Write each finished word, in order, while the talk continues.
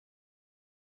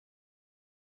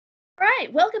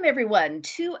right, welcome everyone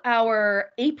to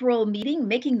our April meeting,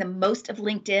 Making the Most of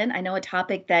LinkedIn. I know a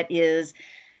topic that is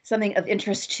something of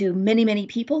interest to many, many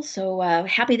people, so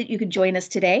happy that you could join us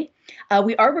today.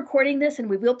 We are recording this and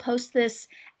we will post this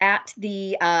at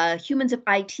the Humans of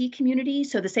IT community,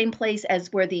 so the same place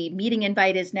as where the meeting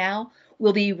invite is now.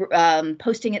 We'll be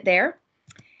posting it there.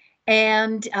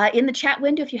 And in the chat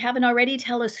window, if you haven't already,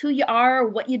 tell us who you are,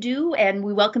 what you do, and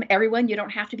we welcome everyone. You don't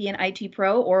have to be an IT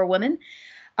pro or a woman.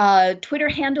 Twitter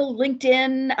handle,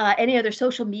 LinkedIn, any other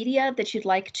social media that you'd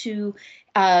like to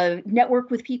network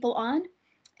with people on,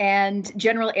 and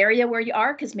general area where you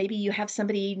are, because maybe you have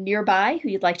somebody nearby who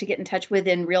you'd like to get in touch with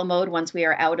in real mode once we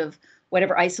are out of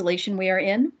whatever isolation we are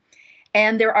in.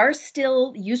 And there are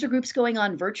still user groups going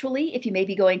on virtually. If you may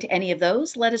be going to any of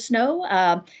those, let us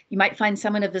know. You might find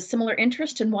someone of a similar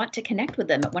interest and want to connect with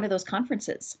them at one of those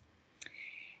conferences.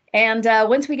 And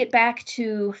once we get back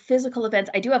to physical events,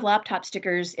 I do have laptop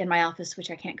stickers in my office, which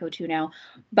I can't go to now,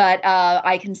 but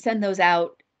I can send those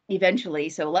out eventually.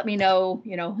 So let me know,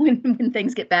 when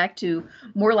things get back to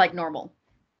more like normal.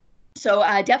 So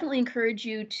I definitely encourage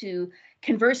you to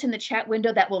converse in the chat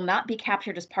window. That will not be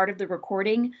captured as part of the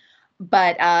recording.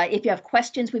 But if you have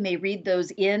questions, we may read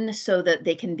those in so that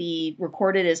they can be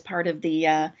recorded as part of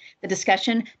the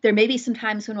discussion. There may be some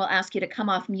times when we'll ask you to come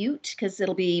off mute because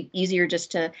it'll be easier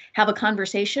just to have a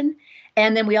conversation.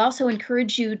 And then we also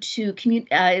encourage you to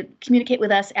communicate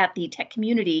with us at the tech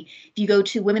community. If you go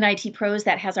to Women IT Pros,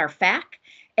 that has our FAQ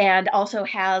and also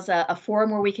has a forum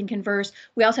where we can converse.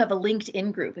 We also have a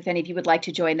LinkedIn group. If any of you would like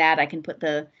to join that, I can put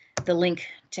the link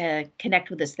to connect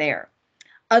with us there.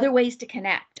 Other ways to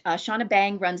connect. Shauna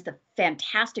Bang runs the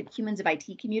fantastic Humans of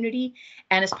IT community.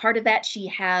 And as part of that, she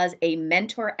has a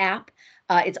mentor app.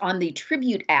 It's on the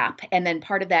Tribute app. And then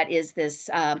part of that is this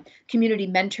community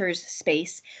mentors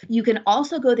space. You can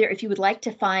also go there if you would like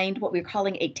to find what we're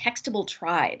calling a textable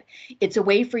tribe. It's a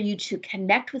way for you to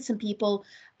connect with some people.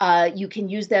 You can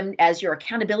use them as your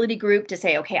accountability group to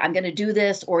say, okay, I'm going to do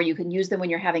this. Or you can use them when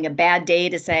you're having a bad day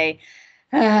to say,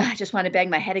 I just want to bang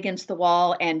my head against the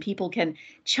wall, and people can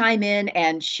chime in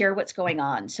and share what's going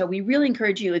on. So we really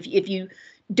encourage you, if you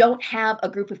don't have a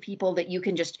group of people that you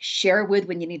can just share with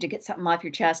when you need to get something off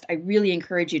your chest, I really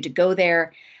encourage you to go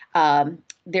there.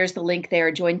 There's the link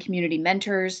there, Join Community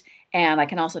Mentors, and I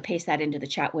can also paste that into the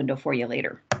chat window for you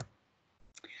later.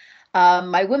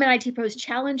 My Women IT Pros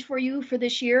challenge for you for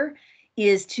this year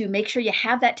is to make sure you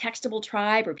have that textable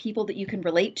tribe or people that you can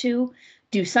relate to.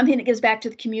 Do something that gives back to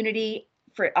the community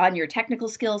on your technical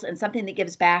skills, and something that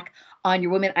gives back on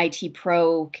your Women IT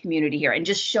Pro community here. And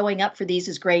just showing up for these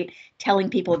is great. Telling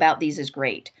people about these is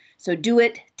great. So do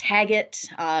it, tag it,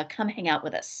 come hang out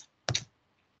with us.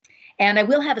 And I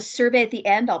will have a survey at the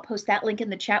end. I'll post that link in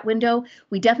the chat window.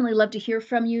 We definitely love to hear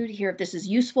from you, to hear if this is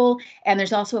useful. And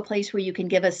there's also a place where you can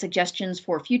give us suggestions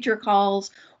for future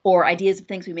calls or ideas of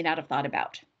things we may not have thought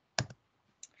about.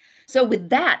 So with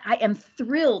that, I am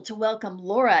thrilled to welcome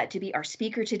Laura to be our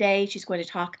speaker today. She's going to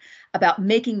talk about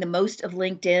making the most of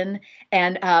LinkedIn.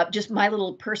 And just my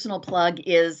little personal plug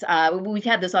is we've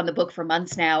had this on the book for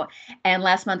months now. And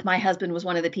last month, my husband was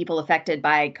one of the people affected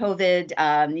by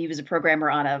COVID. He was a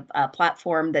programmer on a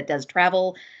platform that does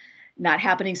travel, not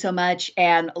happening so much.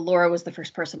 And Laura was the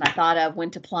first person I thought of,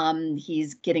 went to Plum.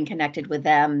 He's getting connected with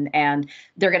them, and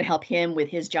they're going to help him with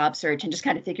his job search and just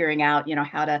kind of figuring out,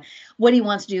 what he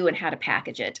wants to do and how to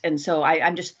package it. And so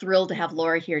I'm just thrilled to have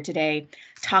Laura here today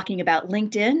talking about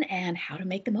LinkedIn and how to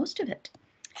make the most of it.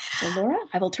 So Laura,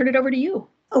 I will turn it over to you.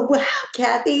 Oh, wow,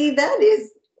 Kathy,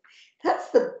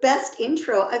 that's the best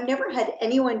intro. I've never had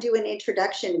anyone do an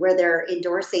introduction where they're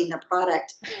endorsing the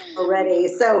product already.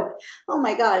 So, oh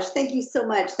my gosh, thank you so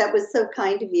much. That was so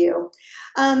kind of you.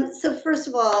 So first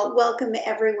of all, welcome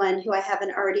everyone who I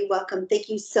haven't already welcomed. Thank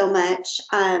you so much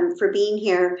for being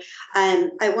here.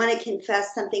 I want to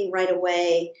confess something right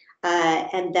away.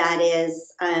 And that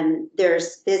is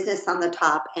there's business on the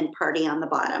top and party on the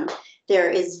bottom. There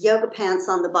is yoga pants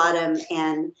on the bottom,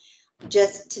 and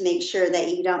just to make sure that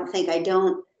you don't think I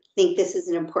don't think this is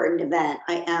an important event.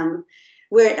 I am.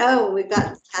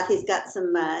 Kathy's got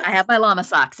some. I have my llama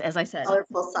socks, as I said.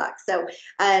 Colorful socks. So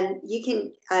you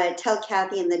can tell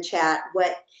Kathy in the chat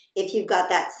if you've got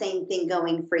that same thing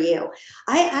going for you.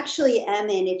 I actually am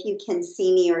in, if you can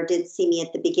see me or did see me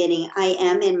at the beginning, I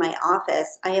am in my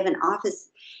office. I have an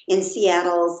office in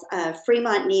Seattle's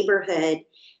Fremont neighborhood.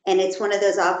 And it's one of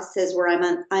those offices where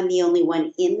I'm the only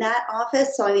one in that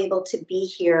office, so I'm able to be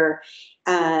here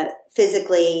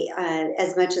physically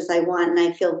as much as I want. And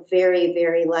I feel very,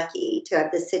 very lucky to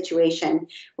have this situation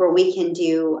where we can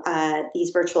do these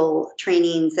virtual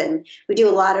trainings, and we do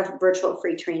a lot of virtual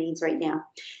free trainings right now.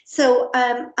 So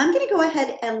I'm going to go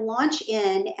ahead and launch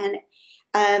in,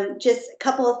 and just a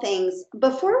couple of things.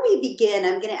 Before we begin,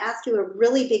 I'm going to ask you a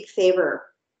really big favor.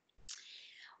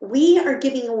 We are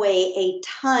giving away a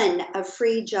ton of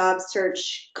free job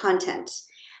search content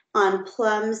on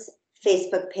Plum's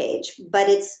Facebook page, but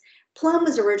Plum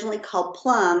was originally called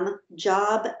Plum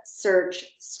Job Search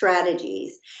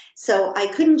Strategies. So I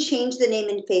couldn't change the name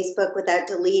in Facebook without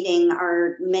deleting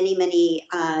our many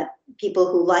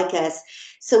people who like us.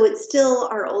 So it's still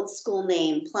our old school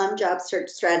name, Plum Job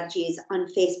Search Strategies on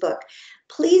Facebook.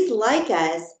 Please like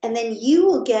us, and then you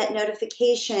will get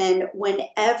notification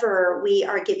whenever we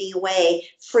are giving away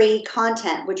free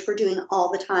content, which we're doing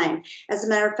all the time. As a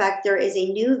matter of fact, there is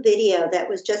a new video that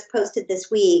was just posted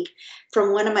this week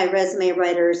from one of my resume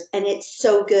writers, and it's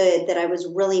so good that I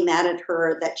was really mad at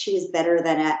her that she was better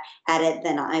at it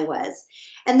than I was.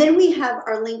 And then we have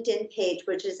our LinkedIn page,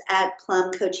 which is at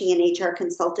Plum Coaching and HR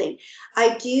Consulting.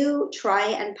 I do try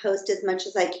and post as much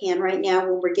as I can right now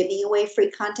when we're giving away free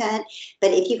content,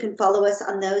 but if you can follow us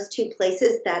on those two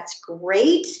places, that's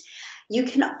great. You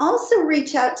can also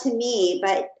reach out to me,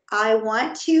 but I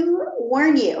want to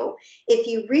warn you, if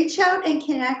you reach out and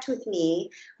connect with me,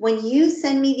 when you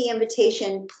send me the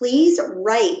invitation, please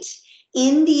write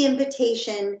in the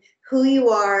invitation who you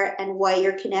are and why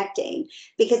you're connecting.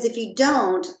 Because if you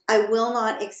don't, I will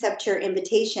not accept your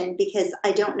invitation because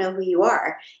I don't know who you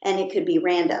are, and it could be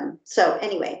random. So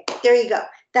anyway, there you go.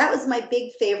 That was my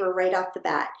big favor right off the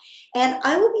bat. And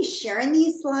I will be sharing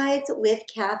these slides with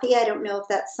Kathy. I don't know if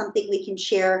that's something we can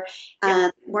share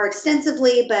more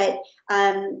extensively, but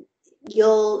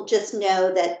you'll just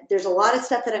know that there's a lot of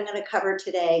stuff that I'm going to cover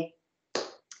today.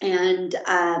 And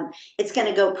it's going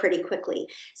to go pretty quickly.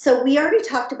 So we already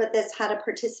talked about this, how to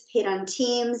participate on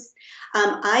Teams.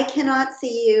 I cannot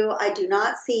see you. I do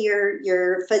not see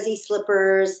your fuzzy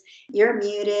slippers. You're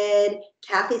muted.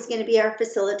 Kathy's going to be our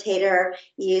facilitator.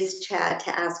 Use chat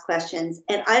to ask questions.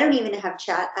 And I don't even have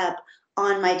chat up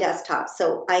on my desktop,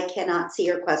 so I cannot see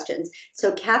your questions.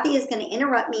 So Kathy is going to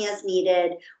interrupt me as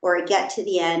needed, or get to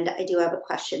the end. I do have a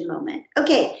question moment.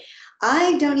 Okay.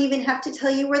 I don't even have to tell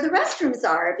you where the restrooms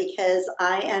are because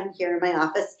I am here in my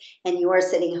office and you are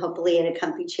sitting hopefully in a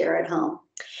comfy chair at home.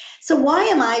 So why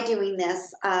am I doing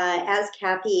this? As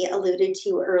Kathy alluded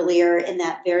to earlier in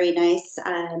that very nice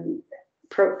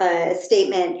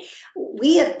statement,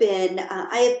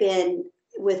 I have been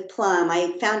with Plum.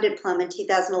 I founded Plum in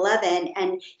 2011.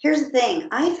 And here's the thing,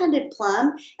 I founded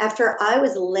Plum after I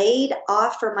was laid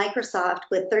off from Microsoft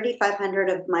with 3,500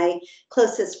 of my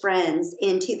closest friends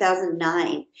in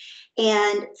 2009.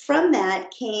 And from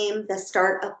that came the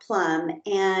start of Plum.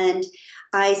 And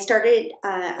I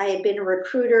had been a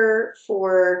recruiter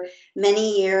for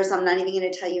many years. I'm not even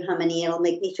going to tell you how many, it'll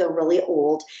make me feel really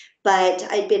old. But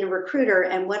I'd been a recruiter,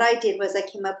 and what I did was I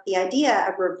came up with the idea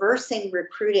of reversing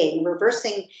recruiting,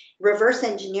 reverse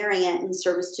engineering it in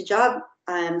service to job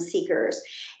seekers.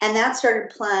 And that started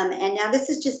Plum. And now this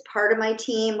is just part of my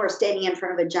team. We're standing in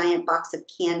front of a giant box of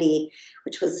candy,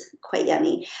 which was quite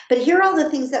yummy. But here are all the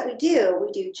things that we do.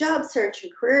 We do job search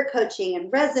and career coaching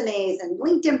and resumes and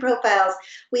LinkedIn profiles.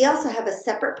 We also have a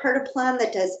separate part of Plum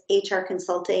that does HR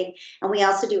consulting. And we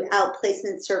also do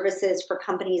outplacement services for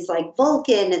companies like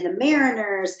Vulcan and the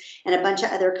Mariners and a bunch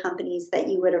of other companies that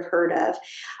you would have heard of.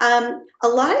 A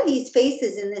lot of these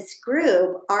faces in this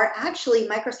group are actually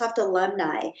Microsoft alumni.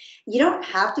 You don't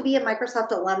have to be a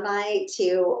Microsoft alumni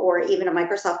or even a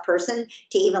Microsoft person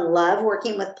to even love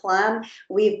working with Plum.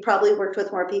 We've probably worked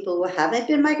with more people who haven't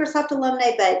been Microsoft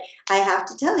alumni, but I have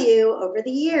to tell you, over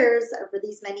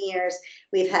these many years,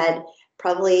 we've had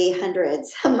probably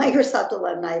hundreds of Microsoft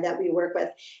alumni that we work with.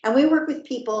 And we work with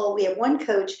people, we have one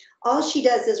coach, all she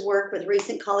does is work with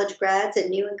recent college grads and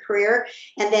new in career.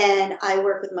 And then I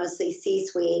work with mostly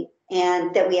C-suite,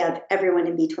 and then we have everyone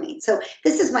in between. So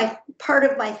this is part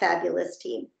of my fabulous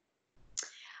team.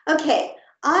 Okay,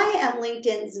 I am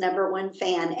LinkedIn's #1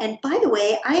 fan. And by the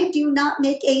way, I do not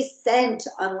make a cent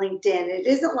on LinkedIn. It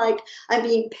isn't like I'm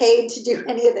being paid to do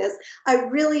any of this. I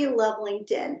really love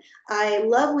LinkedIn. I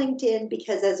love LinkedIn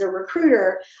because as a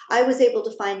recruiter, I was able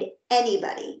to find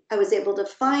anybody. I was able to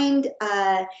find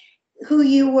who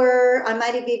you were. I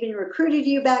might have even recruited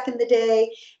you back in the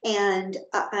day. And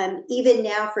even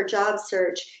now for job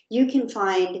search, you can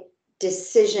find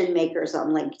decision makers on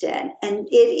LinkedIn. And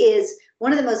it is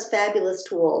one of the most fabulous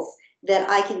tools that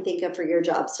I can think of for your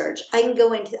job search. I can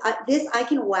go into this, I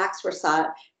can wax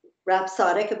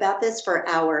rhapsodic about this for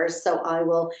hours, so I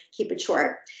will keep it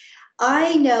short.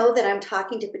 I know that I'm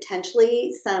talking to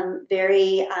potentially some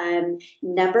very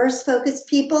numbers focused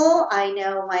people. I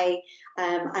know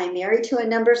I'm married to a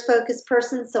numbers focused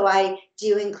person, so I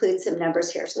do include some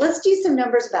numbers here. So let's do some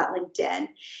numbers about LinkedIn.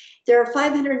 There are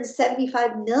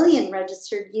 575 million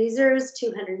registered users,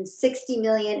 260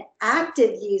 million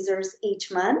active users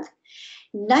each month.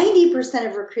 90%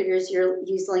 of recruiters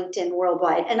use LinkedIn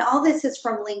worldwide. And all this is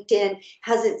from LinkedIn,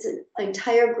 has its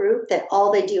entire group that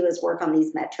all they do is work on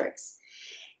these metrics.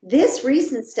 This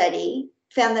recent study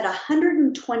found that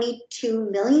 122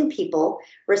 million people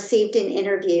received an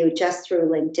interview just through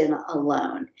LinkedIn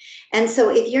alone. And so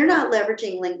if you're not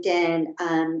leveraging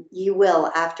LinkedIn, you will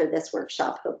after this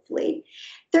workshop, hopefully.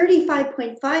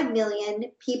 35.5 million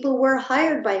people were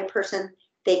hired by a person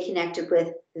they connected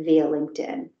with via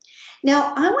LinkedIn.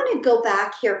 Now, I want to go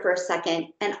back here for a second,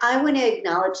 and I want to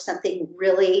acknowledge something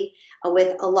really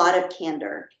with a lot of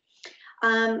candor.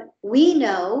 We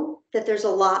know that there's a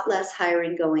lot less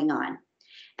hiring going on,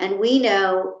 and we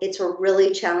know it's a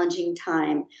really challenging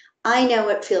time. I know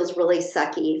it feels really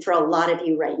sucky for a lot of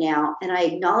you right now, and I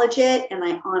acknowledge it and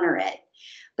I honor it.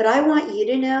 But I want you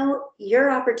to know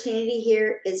your opportunity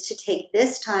here is to take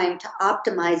this time to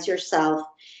optimize yourself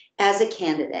as a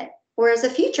candidate or as a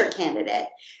future candidate.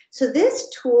 So this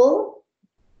tool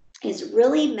is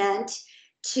really meant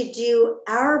to do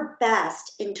our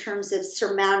best in terms of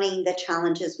surmounting the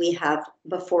challenges we have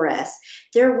before us.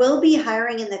 There will be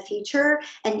hiring in the future,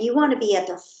 and you want to be at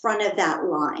the front of that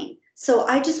line. So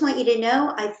I just want you to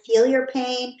know, I feel your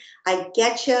pain. I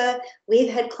get you.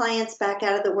 We've had clients back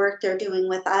out of the work they're doing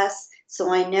with us.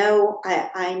 So I know,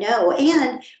 I know.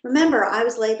 And remember, I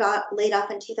was laid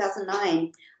off in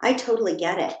 2009. I totally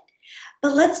get it.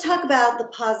 But let's talk about the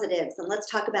positives, and let's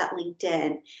talk about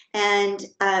LinkedIn and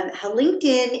how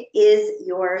LinkedIn is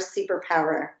your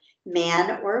superpower,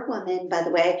 man or woman, by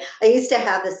the way. I used to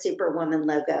have the Superwoman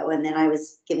logo, and then I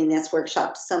was giving this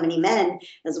workshop to so many men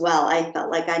as well. I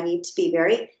felt like I need to be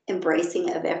very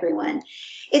embracing of everyone.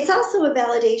 It's also a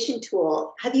validation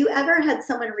tool. Have you ever had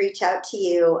someone reach out to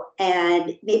you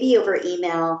and maybe over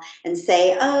email and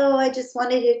say, oh, I just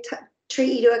wanted to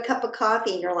treat you to a cup of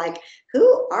coffee, and you're like,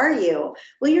 who are you?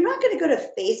 Well, you're not going to go to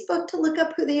Facebook to look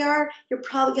up who they are. You're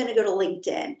probably going to go to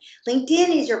LinkedIn.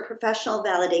 LinkedIn is your professional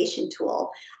validation tool.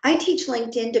 I teach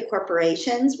LinkedIn to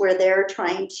corporations where they're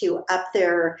trying to up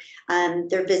their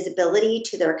visibility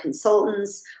to their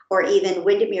consultants, or even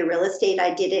Windermere Real Estate.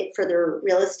 I did it for their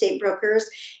real estate brokers.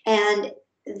 And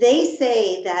they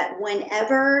say that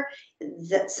whenever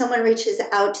someone reaches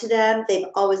out to them, they've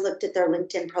always looked at their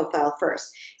LinkedIn profile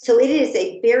first. So it is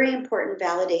a very important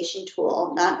validation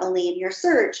tool, not only in your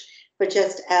search, but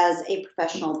just as a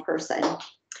professional person.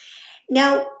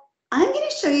 Now, I'm going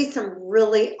to show you some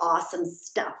really awesome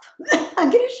stuff. I'm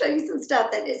going to show you some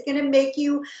stuff that is going to make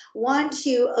you want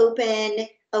to open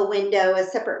a window, a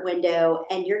separate window,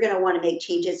 and you're going to want to make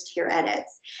changes to your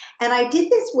edits. And I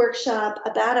did this workshop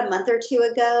about a month or two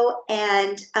ago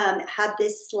and had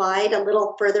this slide a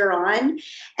little further on.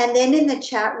 And then in the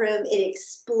chat room, it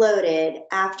exploded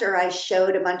after I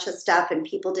showed a bunch of stuff and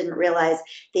people didn't realize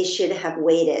they should have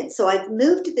waited. So I've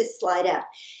moved this slide up.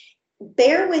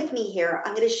 Bear with me here.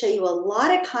 I'm going to show you a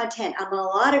lot of content on a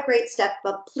lot of great stuff,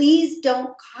 but please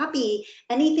don't copy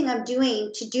anything I'm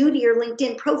doing to do to your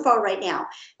LinkedIn profile right now,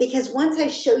 because once I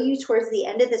show you towards the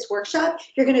end of this workshop,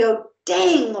 you're going to go,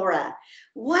 dang, Laura,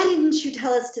 why didn't you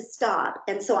tell us to stop?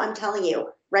 And so I'm telling you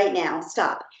right now,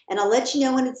 stop. And I'll let you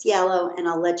know when it's yellow, and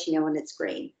I'll let you know when it's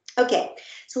green. Okay,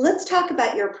 so let's talk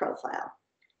about your profile.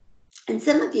 And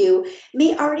some of you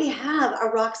may already have a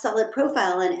rock solid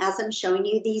profile. And as I'm showing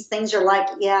you these things, you're like,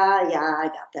 yeah,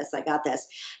 I got this.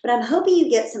 But I'm hoping you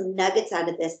get some nuggets out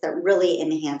of this that really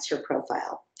enhance your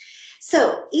profile.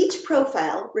 So each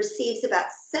profile receives about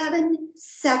 7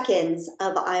 seconds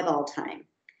of eyeball time.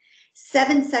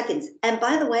 7 seconds. And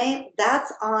by the way,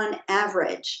 that's on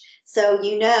average. So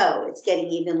you know it's getting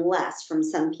even less from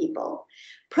some people.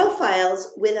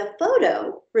 Profiles with a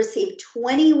photo receive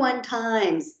 21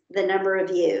 times the number of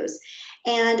views.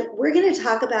 And we're going to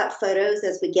talk about photos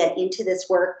as we get into this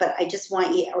work, but I just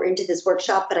want you, or into this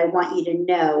workshop, but I want you to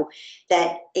know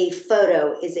that a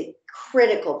photo is a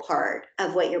critical part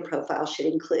of what your profile should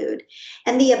include.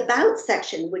 And the About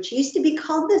section, which used to be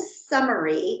called the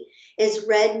summary, is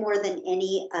read more than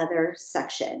any other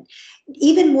section,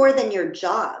 even more than your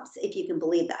jobs, if you can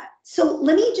believe that. So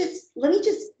let me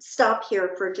just stop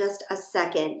here for just a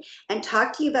second and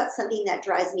talk to you about something that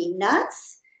drives me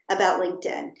nuts about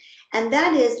LinkedIn. And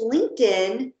that is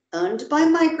LinkedIn owned by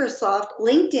Microsoft,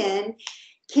 LinkedIn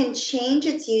can change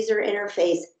its user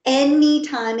interface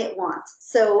anytime it wants.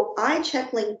 So I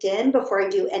check LinkedIn before I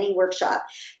do any workshop,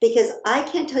 because I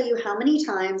can't tell you how many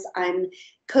times I'm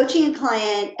coaching a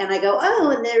client and I go,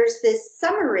 oh, and there's this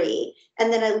summary.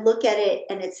 And then I look at it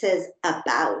and it says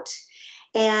about.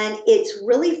 And it's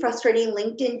really frustrating.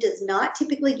 LinkedIn does not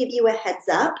typically give you a heads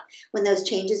up when those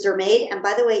changes are made. And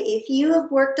by the way, if you have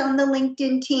worked on the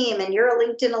LinkedIn team and you're a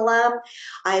LinkedIn alum,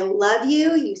 I love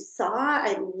you. You saw,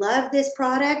 I love this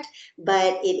product,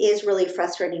 but it is really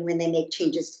frustrating when they make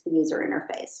changes to the user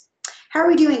interface. How are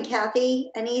we doing,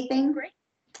 Kathy? Anything? Great.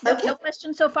 No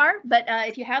questions so far, but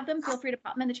if you have them, feel free to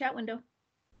pop them in the chat window.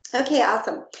 Okay,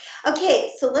 awesome.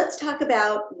 Okay, so let's talk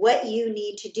about what you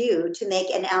need to do to make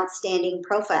an outstanding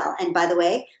profile. And by the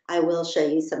way, I will show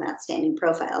you some outstanding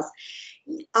profiles.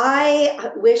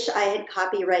 I wish I had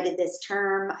copyrighted this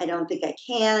term. I don't think I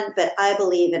can, but I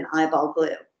believe in eyeball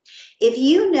glue. If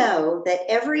you know that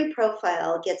every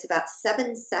profile gets about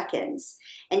 7 seconds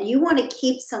and you want to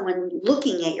keep someone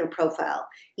looking at your profile,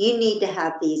 you need to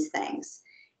have these things.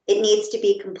 It needs to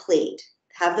be complete.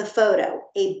 Have the photo,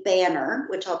 a banner,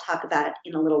 which I'll talk about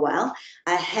in a little while,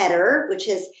 a header, which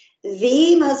is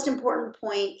the most important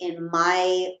point in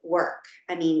my work.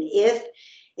 I mean,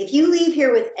 if you leave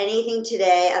here with anything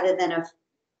today other than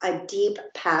a deep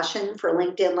passion for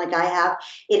LinkedIn like I have,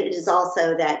 it is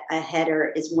also that a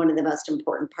header is one of the most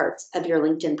important parts of your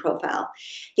LinkedIn profile.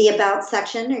 The about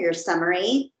section or your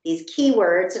summary, these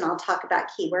keywords, and I'll talk about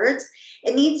keywords.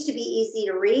 It needs to be easy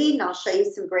to read, and I'll show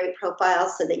you some great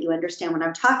profiles so that you understand what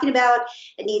I'm talking about.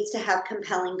 It needs to have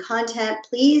compelling content.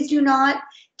 Please do not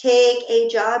take a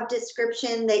job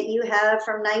description that you have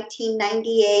from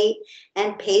 1998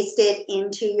 and paste it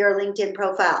into your LinkedIn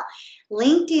profile.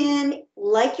 LinkedIn,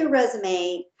 like your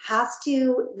resume, has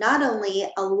to not only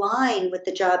align with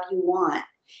the job you want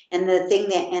and the thing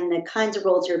that and the kinds of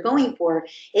roles you're going for,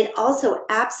 it also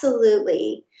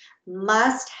absolutely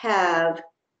must have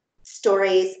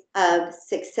stories of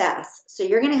success. So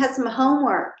you're going to have some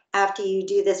homework after you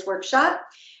do this workshop.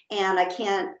 And I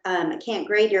can't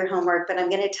grade your homework, but I'm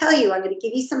going to tell you, I'm going to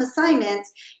give you some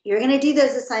assignments. You're going to do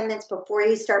those assignments before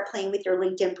you start playing with your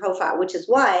LinkedIn profile, which is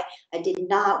why I did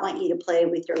not want you to play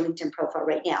with your LinkedIn profile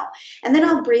right now. And then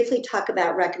I'll briefly talk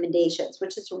about recommendations,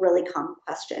 which is a really common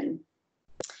question.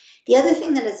 The other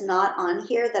thing that is not on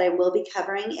here that I will be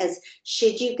covering is,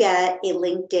 should you get a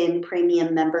LinkedIn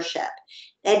premium membership?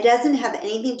 It doesn't have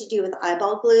anything to do with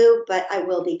eyeball glue, but I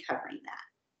will be covering that.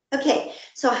 Okay,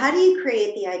 so how do you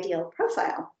create the ideal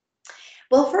profile?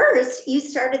 Well, first, you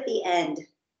start at the end.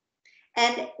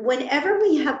 And whenever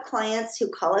we have clients who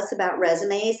call us about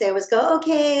resumes, they always go,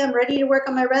 okay, I'm ready to work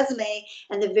on my resume.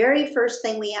 And the very first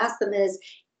thing we ask them is,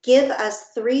 give us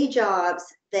 3 jobs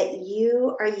that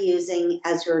you are using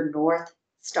as your North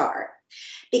Star.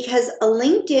 Because a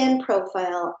LinkedIn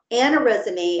profile and a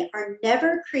resume are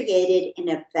never created in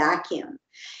a vacuum.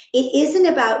 It isn't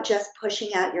about just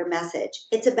pushing out your message.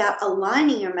 It's about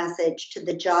aligning your message to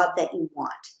the job that you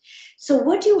want. So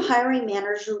what do hiring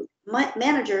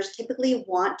managers typically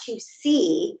want to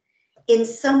see in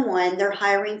someone they're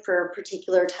hiring for a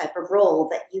particular type of role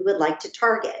that you would like to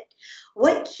target?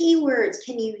 What keywords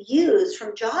can you use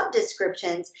from job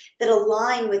descriptions that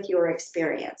align with your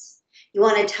experience? You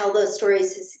want to tell those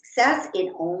stories of success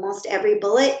in almost every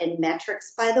bullet, and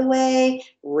metrics, by the way,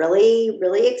 really,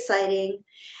 really exciting.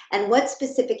 And what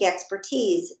specific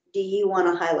expertise do you want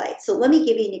to highlight? So let me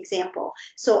give you an example.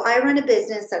 So I run a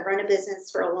business. I've run a business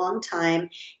for a long time,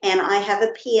 and I have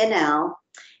a P&L.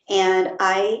 And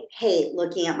I hate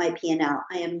looking at my P&L.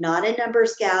 I am not a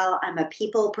numbers gal. I'm a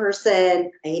people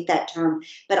person. I hate that term,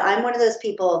 but I'm one of those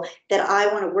people that I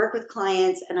want to work with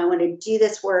clients and I want to do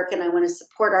this work and I want to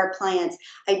support our clients.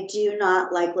 I do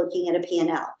not like looking at a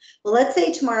P&L. Well, let's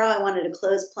say tomorrow I wanted to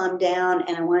close Plum down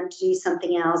and I wanted to do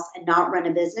something else and not run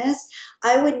a business.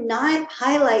 I would not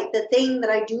highlight the thing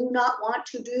that I do not want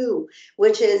to do,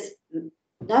 which is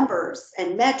numbers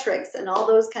and metrics and all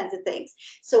those kinds of things.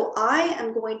 So I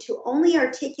am going to only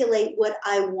articulate what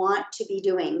I want to be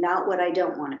doing, not what I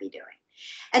don't want to be doing.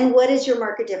 And what is your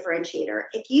market differentiator?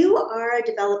 If you are a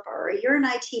developer, or you're an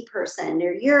IT person,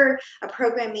 or you're a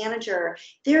program manager,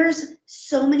 there's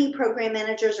so many program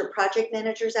managers or project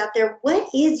managers out there. What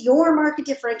is your market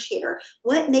differentiator?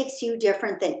 What makes you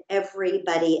different than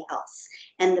everybody else?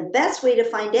 And the best way to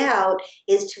find out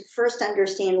is to first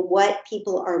understand what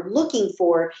people are looking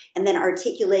for and then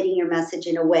articulating your message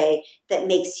in a way that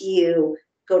makes you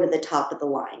go to the top of the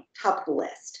line, top of the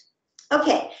list.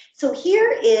 Okay, so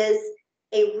here is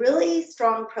a really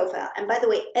strong profile. And by the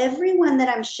way, everyone that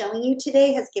I'm showing you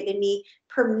today has given me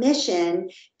permission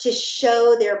to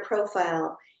show their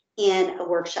profile in a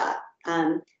workshop.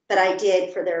 But I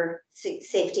did, for their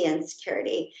safety and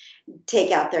security,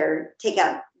 take out their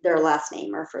last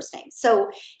name or first name. So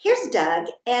here's Doug,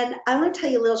 and I want to tell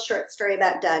you a little short story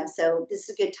about Doug. So this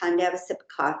is a good time to have a sip of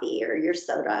coffee or your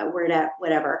soda,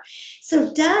 whatever.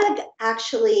 So Doug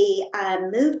actually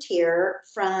moved here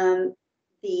from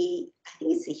I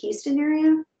think it's the Houston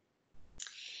area.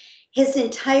 His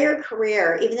entire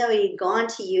career, even though he'd gone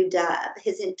to UW,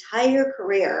 his entire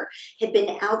career had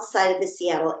been outside of the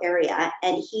Seattle area.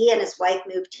 And he and his wife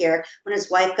moved here when his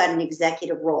wife got an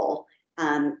executive role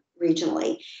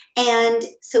regionally. And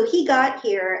so he got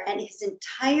here, and his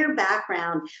entire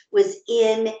background was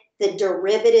in the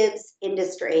derivatives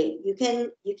industry. You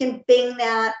can Bing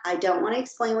that. I don't want to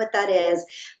explain what that is,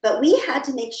 but we had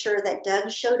to make sure that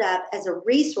Doug showed up as a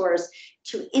resource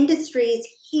to industries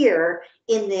here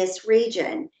in this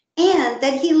region, and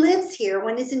that he lives here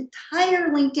when his entire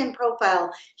LinkedIn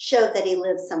profile showed that he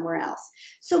lives somewhere else.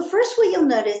 So first, what you'll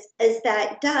notice is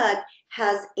that Doug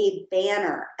has a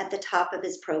banner at the top of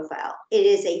his profile. It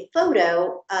is a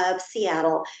photo of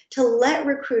Seattle to let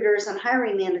recruiters and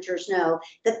hiring managers know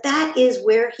that that is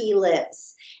where he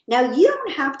lives. Now, you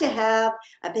don't have to have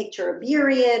a picture of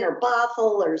Burien or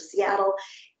Bothell or Seattle,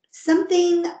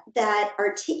 something that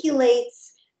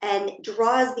articulates and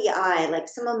draws the eye. Like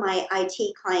some of my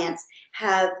IT clients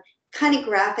have kind of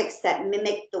graphics that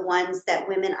mimic the ones that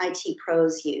women IT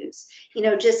pros use.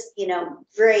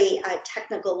 Very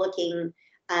technical looking,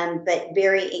 but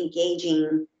very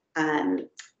engaging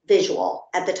visual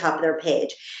at the top of their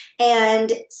page.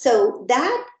 And so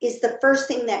that is the first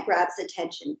thing that grabs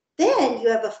attention. Then you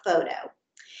have a photo.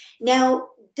 Now,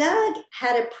 Doug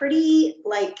had a pretty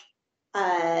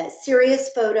serious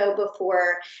photo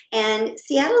before, and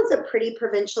Seattle's a pretty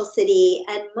provincial city,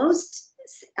 and most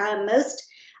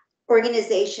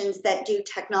organizations that do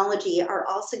technology are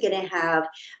also going to have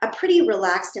a pretty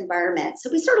relaxed environment. So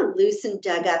we sort of loosened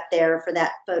Doug up there for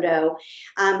that photo.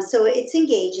 So it's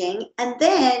engaging. And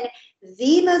then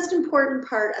the most important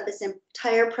part of his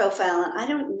entire profile, and I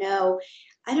don't know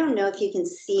if you can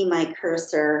see my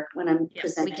cursor when I'm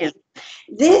presenting.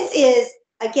 This is,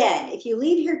 again, if you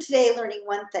leave here today learning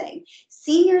one thing: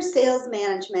 senior sales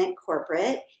management,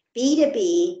 corporate,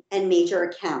 B2B, and major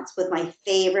accounts, with my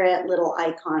favorite little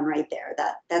icon right there.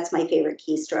 That's my favorite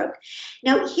keystroke.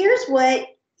 Now, here's what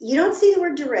you don't see: the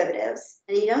word derivatives,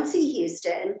 and you don't see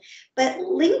Houston, but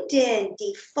LinkedIn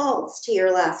defaults to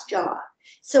your last job.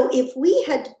 So if we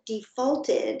had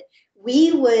defaulted,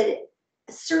 we would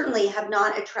certainly have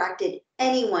not attracted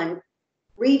anyone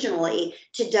regionally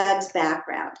to Doug's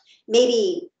background.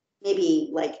 Maybe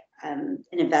like an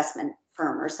investment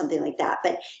firm or something like that.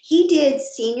 But he did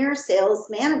senior sales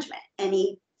management, and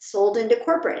he sold into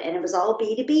corporate, and it was all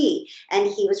B2B. And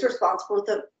he was responsible for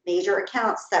the major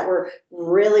accounts that were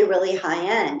really, really high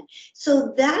end.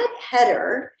 So that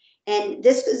header, and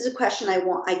this is a question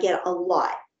I get a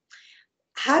lot: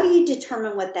 how do you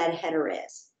determine what that header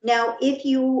is? Now, if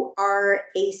you are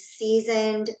a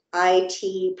seasoned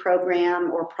IT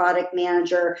program or project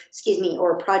manager,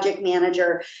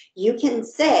 you can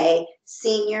say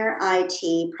senior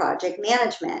IT project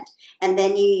management. And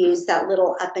then you use that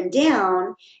little up and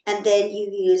down, and then you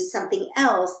use something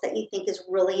else that you think is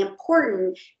really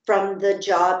important from the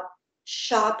job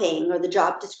shopping or the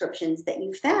job descriptions that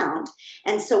you found.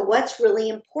 And so what's really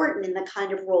important in the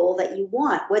kind of role that you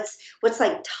want? What's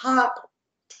like top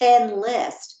 10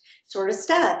 list sort of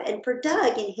stuff. And for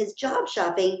Doug, in his job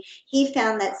shopping, he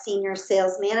found that senior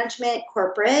sales management,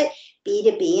 corporate,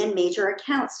 B2B, and major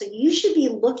accounts. So you should be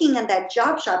looking at that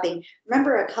job shopping.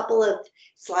 Remember, a couple of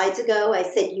slides ago, I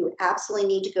said you absolutely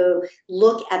need to go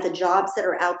look at the jobs that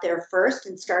are out there first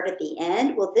and start at the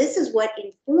end. Well, this is what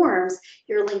informs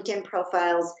your LinkedIn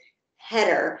profile's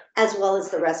header, as well as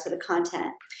the rest of the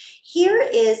content. Here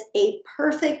is a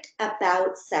perfect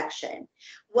about section.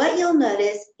 What you'll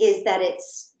notice is that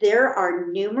there are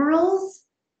numerals,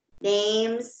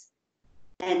 names,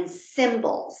 and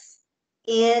symbols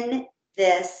in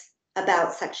this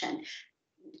about section.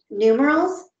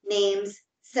 Numerals, names,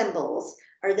 symbols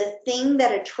are the thing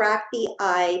that attract the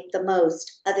eye the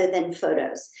most, other than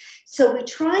photos. So we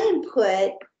try and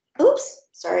put, I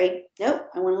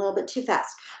went a little bit too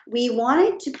fast. We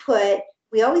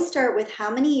always start with how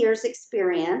many years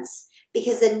experience,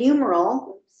 because the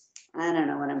numeral, I don't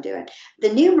know what I'm doing.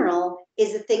 The numeral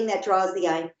is the thing that draws the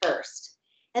eye first.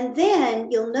 And then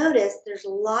you'll notice there's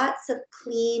lots of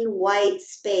clean white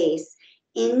space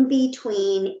in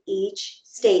between each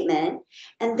statement.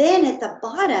 And then at the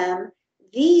bottom,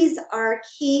 These are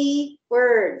key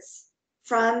words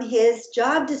from his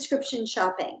job description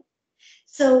shopping.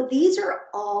 So these are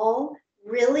all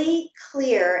really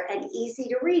clear and easy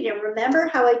to read. And remember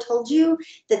how I told you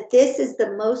that this is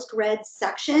the most read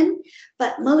section,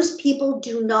 but most people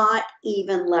do not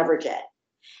even leverage it.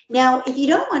 Now, if you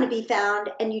don't want to be found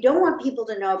and you don't want people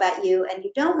to know about you and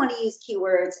you don't want to use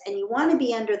keywords and you want to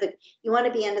be under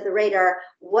the radar,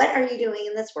 what are you doing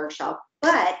in this workshop?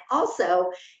 But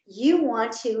also you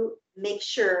want to make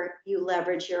sure you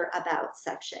leverage your about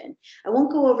section. I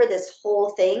won't go over this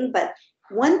whole thing, but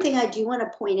one thing I do want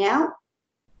to point out,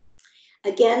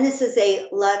 again, this is a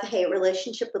love-hate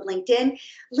relationship with LinkedIn.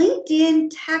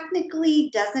 LinkedIn technically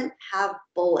doesn't have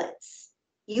bullets.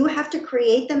 You have to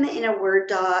create them in a Word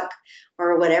doc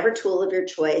or whatever tool of your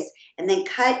choice, and then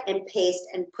cut and paste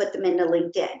and put them into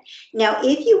LinkedIn. Now,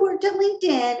 if you worked at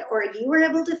LinkedIn or you were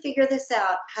able to figure this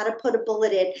out, how to put a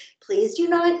bullet in, please do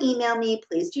not email me.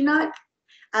 Please do not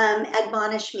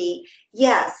admonish me.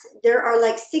 Yes, there are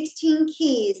like 16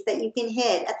 keys that you can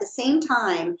hit at the same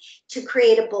time to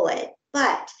create a bullet,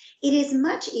 but it is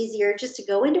much easier just to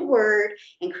go into Word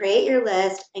and create your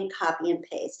list and copy and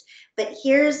paste.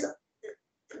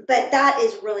 But that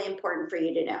is really important for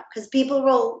you to know, because people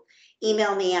will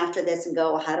email me after this and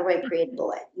go, well, how do I create a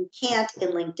bullet? You can't in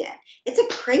LinkedIn. It's a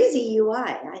crazy UI,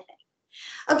 I think.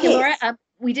 Okay. Hey, Laura,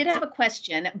 we did have a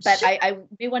question, but sure. I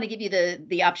may want to give you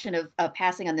the option of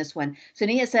passing on this one. So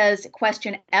Nia says,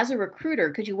 question, as a recruiter,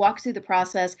 could you walk through the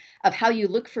process of how you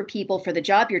look for people for the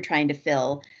job you're trying to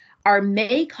fill? Our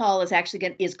May call is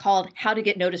actually is called How to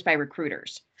Get Noticed by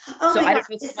Recruiters. Oh, so I don't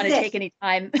know if you want to take any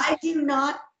time.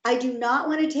 I do not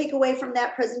want to take away from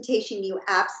that presentation. You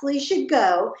absolutely should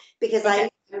go, because okay.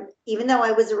 Even though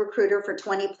I was a recruiter for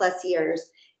 20 plus years,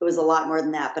 it was a lot more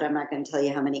than that, but I'm not going to tell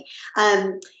you how many.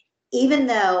 Even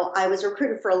though I was a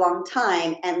recruiter for a long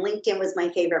time and LinkedIn was my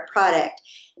favorite product,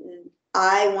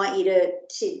 I want you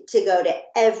to go to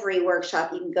every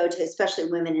workshop you can go to, especially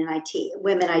women in IT,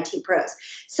 women IT pros.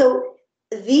 So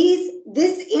this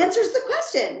answers the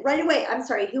question right away. I'm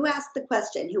sorry, who asked the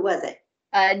question? Who was it?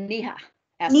 Neha.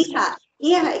 Neha.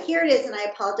 Yeah, here it is, and I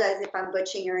apologize if I'm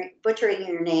butchering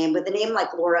your name, but the name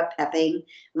like Laura Pepping,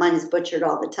 mine is butchered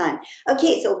all the time.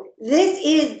 Okay, so this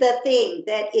is the thing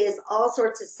that is all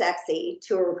sorts of sexy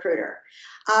to a recruiter.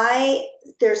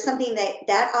 There's something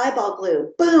that eyeball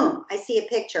glue, boom, I see a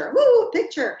picture, ooh, a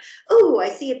picture, ooh, I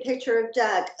see a picture of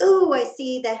Doug, ooh, I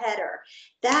see the header.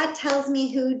 That tells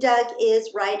me who Doug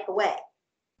is right away.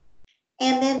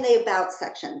 And then the about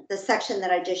section, the section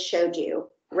that I just showed you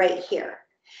right here.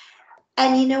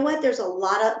 And you know what? There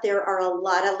are a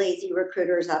lot of lazy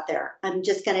recruiters out there. I'm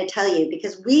just going to tell you,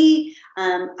 because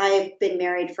I've been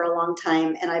married for a long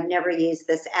time and I've never used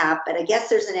this app, but I guess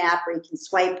there's an app where you can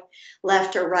swipe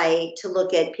left or right to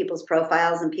look at people's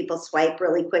profiles, and people swipe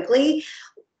really quickly.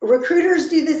 Recruiters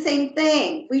do the same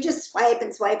thing. We just swipe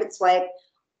and swipe and swipe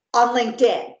on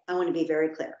LinkedIn. I want to be very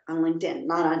clear, on LinkedIn,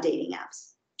 not on dating apps.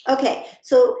 Okay,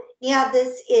 so yeah,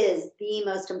 this is the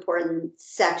most important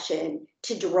section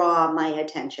to draw my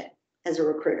attention as a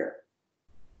recruiter.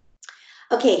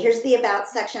 Okay, here's the about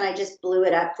section. I just blew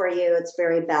it up for you. It's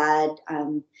very bad,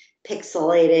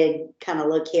 pixelated kind of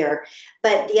look here.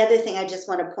 But the other thing I just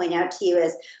want to point out to you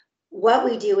is what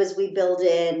we do is we build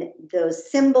in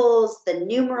those symbols, the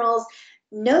numerals.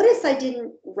 Notice I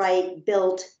didn't write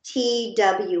built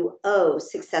TWO,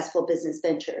 Successful Business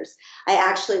Ventures. I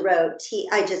actually wrote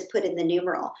I just put in the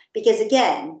numeral, because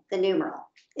again, the numeral,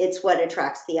 it's what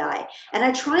attracts the eye. And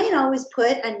I try and always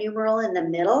put a numeral in the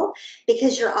middle,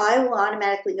 because your eye will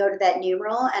automatically go to that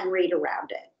numeral and read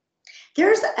around it.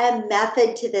 There's a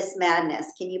method to this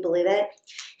madness. Can you believe it?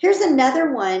 Here's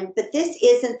another one, but this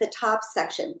isn't the top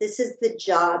section. This is the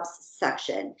jobs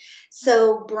section.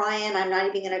 So Brian, I'm not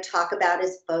even going to talk about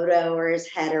his photo or his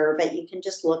header, but you can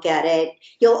just look at it.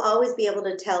 You'll always be able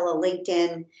to tell a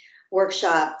LinkedIn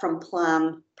workshop from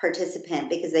Plum participant,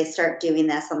 because they start doing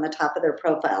this on the top of their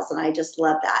profiles, and I just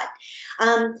love that.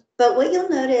 But what you'll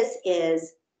notice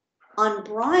is on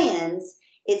Brian's,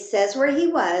 it says where he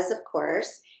was, of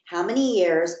course, how many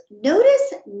years.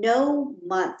 Notice no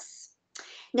months.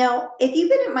 Now, if you've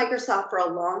been at Microsoft for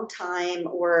a long time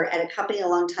or at a company a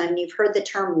long time, and you've heard the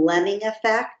term lemming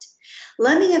effect.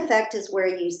 Lemming effect is where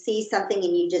you see something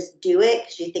and you just do it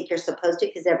because you think you're supposed to,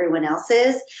 because everyone else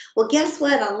is. Well, guess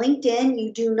what? On LinkedIn,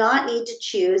 you do not need to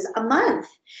choose a month.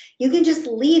 You can just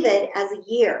leave it as a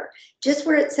year. Just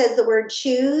where it says the word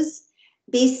choose,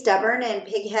 be stubborn and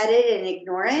pig-headed and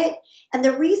ignore it. And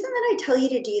the reason that I tell you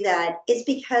to do that is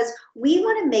because we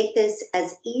want to make this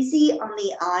as easy on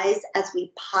the eyes as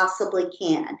we possibly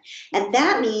can. And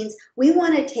that means we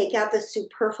want to take out the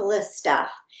superfluous stuff.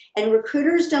 And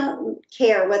recruiters don't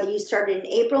care whether you started in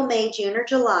April, May, June, or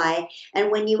July, and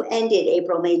when you ended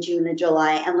April, May, June, or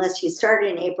July, unless you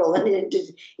started in April and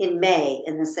ended in May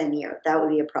in the same year. That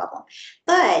would be a problem.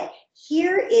 But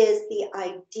here is the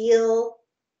ideal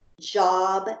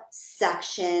job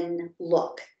section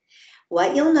look.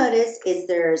 What you'll notice is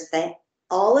there's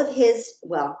all of his,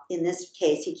 well, in this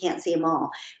case, you can't see them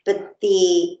all, but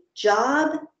the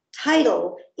job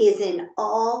title is in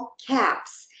all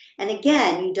caps. And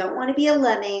again, you don't want to be a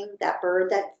lemming, that bird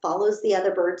that follows the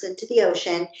other birds into the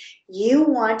ocean. You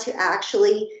want to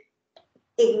actually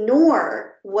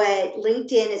ignore what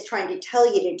LinkedIn is trying to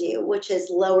tell you to do, which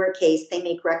is lowercase. They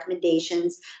make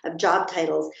recommendations of job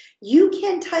titles. You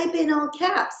can type in all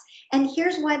caps. And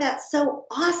here's why that's so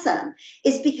awesome,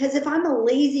 is because if I'm a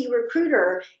lazy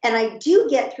recruiter and I do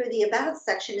get through the about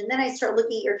section and then I start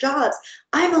looking at your jobs,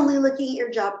 I'm only looking at your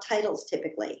job titles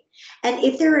typically. And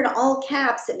if they're in all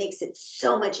caps, it makes it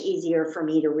so much easier for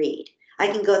me to read. I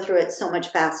can go through it so much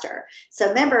faster. So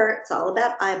remember, it's all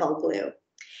about eyeball glue.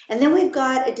 And then we've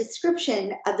got a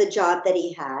description of the job that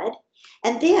he had.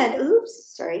 And then,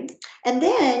 and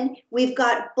then we've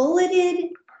got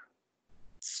bulleted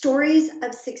stories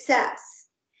of success.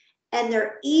 And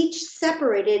they're each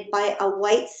separated by a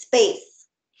white space.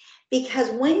 Because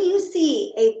when you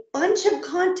see a bunch of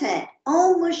content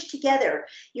all mushed together,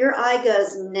 your eye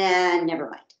goes, nah, never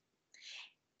mind.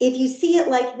 If you see it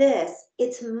like this,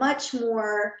 it's much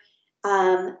more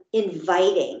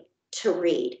inviting to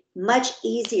read, much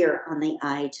easier on the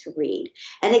eye to read.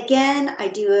 And again,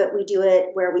 we do it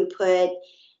where we put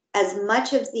as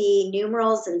much of the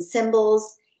numerals and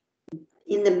symbols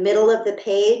in the middle of the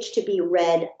page to be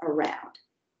read around.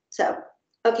 So,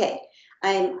 okay,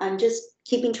 I'm just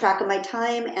keeping track of my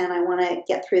time and I want to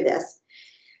get through this.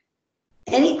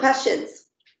 Any questions?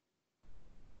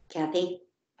 Kathy?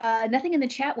 Nothing in the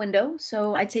chat window,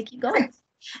 so I'd say keep going.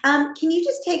 Can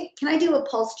I do a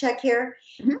pulse check here?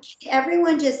 Mm-hmm. Can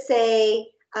everyone just say,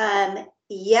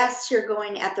 yes, you're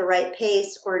going at the right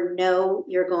pace, or no,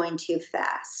 you're going too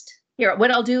fast? Here,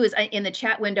 what I'll do is in the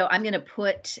chat window, I'm going to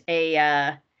put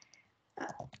a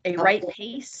right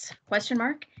pace question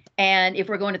mark. And if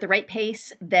we're going at the right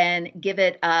pace, then give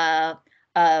it a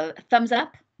thumbs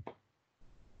up.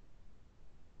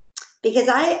 Because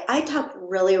I talk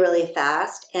really, really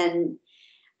fast, and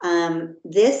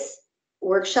this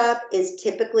workshop is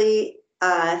typically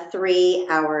 3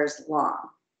 hours long.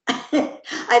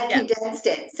 I've condensed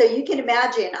it. So you can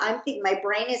imagine, I'm thinking, my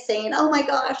brain is saying, oh my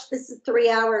gosh, this is 3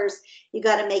 hours. You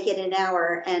got to make it an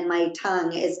hour. And my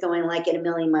tongue is going like at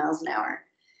 1,000,000 miles an hour.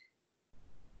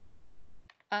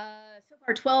 So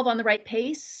far 12 on the right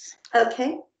pace.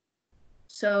 Okay.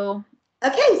 So.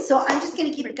 Okay. So I'm just going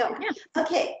to keep it going. Yeah.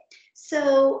 Okay.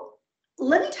 So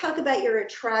let me talk about your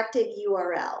attractive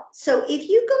URL. So if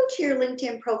you go to your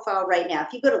LinkedIn profile right now,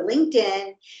 if you go to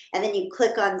LinkedIn and then you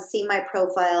click on see my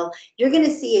profile, you're going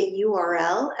to see a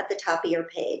URL at the top of your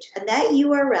page. And that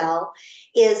URL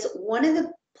is one of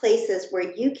the places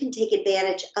where you can take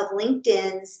advantage of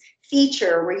LinkedIn's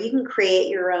feature where you can create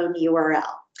your own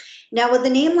URL. Now, with a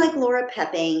name like Laura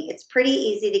Pepping, it's pretty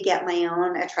easy to get my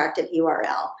own attractive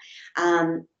URL.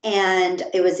 And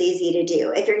it was easy to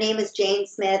do. If your name is Jane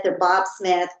Smith or Bob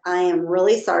Smith, I am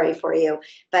really sorry for you,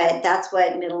 but that's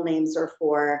what middle names are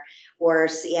for, or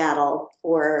Seattle,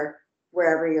 or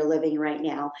wherever you're living right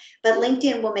now. But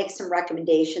LinkedIn will make some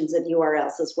recommendations of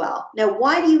URLs as well. Now,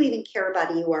 why do you even care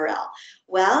about a URL?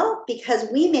 Well, because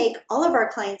we make all of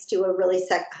our clients do a really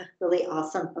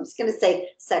awesome, I was going to say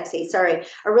sexy, sorry,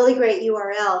 a really great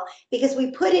URL, because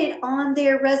we put it on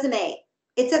their resume.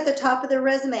 It's at the top of their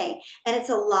resume, and it's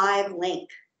a live link.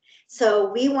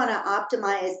 So we want to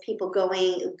optimize people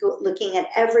looking at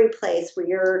every place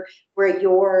where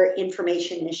your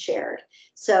information is shared.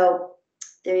 So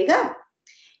there you go.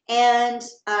 And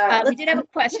we did have a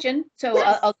question, so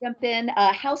yes. I'll jump in.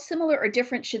 How similar or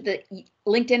different should the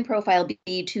LinkedIn profile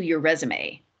be to your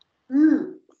resume?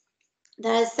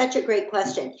 That is such a great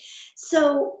question.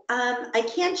 So I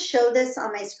can't show this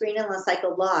on my screen unless I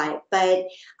go live, but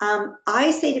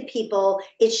I say to people,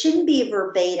 it shouldn't be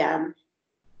verbatim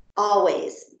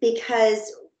always,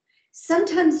 because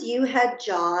sometimes you had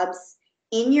jobs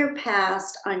in your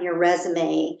past on your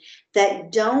resume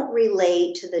that don't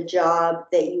relate to the job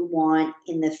that you want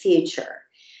in the future.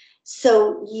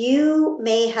 So you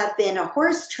may have been a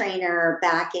horse trainer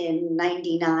back in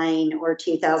 99 or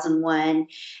 2001,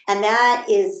 and that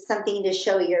is something to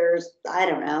show your, I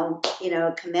don't know,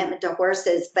 commitment to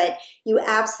horses, but you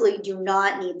absolutely do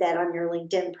not need that on your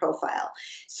LinkedIn profile.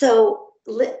 So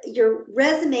your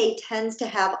resume tends to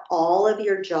have all of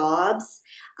your jobs,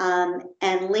 and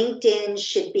LinkedIn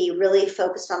should be really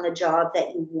focused on the job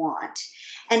that you want.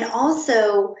 And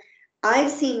also,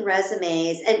 I've seen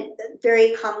resumes, and a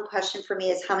very common question for me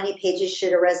is how many pages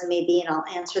should a resume be? And I'll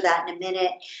answer that in a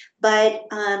minute. But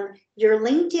your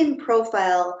LinkedIn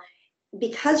profile,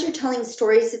 because you're telling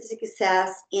stories of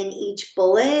success in each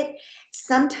bullet,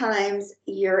 sometimes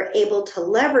you're able to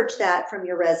leverage that from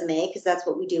your resume, because that's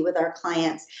what we do with our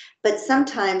clients. But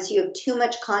sometimes you have too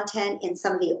much content in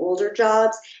some of the older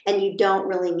jobs, and you don't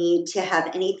really need to have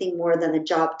anything more than the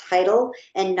job title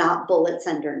and not bullets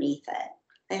underneath it.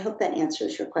 I hope that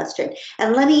answers your question.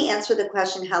 And let me answer the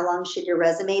question, how long should your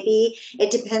resume be?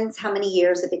 It depends how many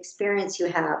years of experience you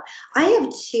have. I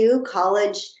have 2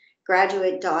 college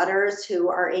graduate daughters who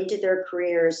are into their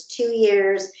careers 2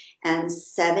 years and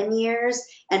 7 years,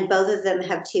 and both of them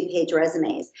have 2-page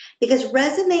resumes, because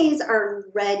resumes are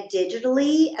read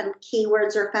digitally and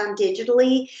keywords are found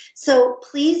digitally. So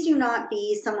please do not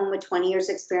be someone with 20 years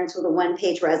experience with a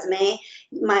 1-page resume.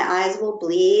 My eyes will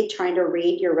bleed trying to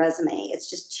read your resume. It's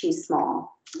just too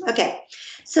small. Okay,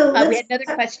 so we had another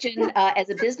question. As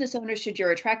a business owner, should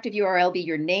your attractive URL be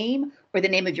your name or the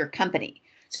name of your company?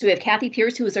 So we have Kathy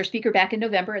Pierce, who was our speaker back in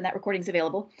November, and that recording's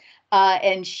available.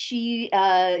 And she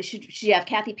should she have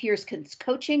Kathy Pierce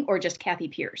Coaching or just Kathy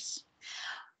Pierce?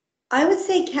 I would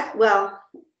say, well,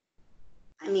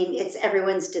 I mean, it's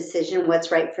everyone's decision what's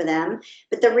right for them.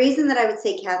 But the reason that I would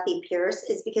say Kathy Pierce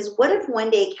is because what if one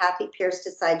day Kathy Pierce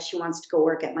decides she wants to go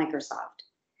work at Microsoft?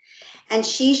 And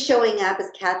she's showing up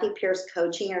as Kathy Pierce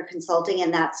Coaching or Consulting,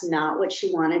 and that's not what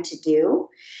she wanted to do.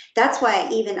 That's why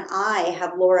even I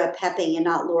have Laura Pepping and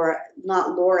not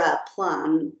Laura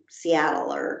Plum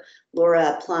Seattle or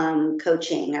Laura Plum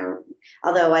Coaching, or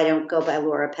although I don't go by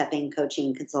Laura Pepping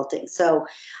Coaching Consulting. So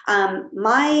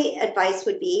my advice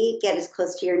would be get as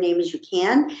close to your name as you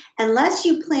can, unless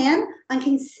you plan on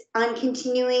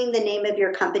continuing the name of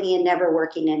your company and never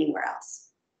working anywhere else.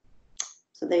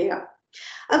 So there you go.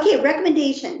 Okay,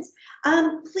 recommendations.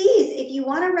 Please, if you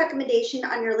want a recommendation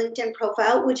on your LinkedIn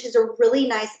profile, which is a really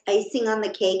nice icing on the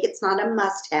cake, it's not a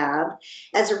must-have.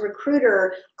 As a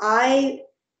recruiter, I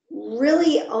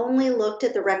really only looked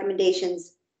at the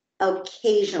recommendations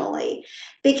occasionally,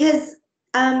 because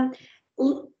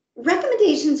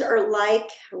recommendations are like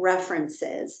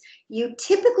references. You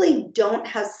typically don't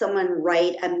have someone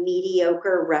write a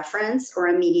mediocre reference or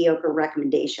a mediocre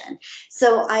recommendation.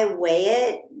 So I weigh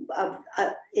it of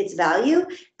its value,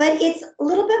 but it's a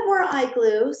little bit more eye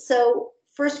glue. So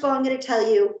first of all, I'm going to tell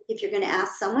you, if you're going to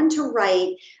ask someone to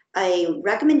write a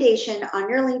recommendation on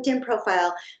your LinkedIn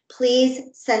profile, please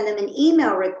send them an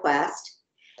email request.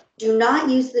 Do not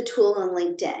use the tool on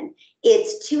LinkedIn.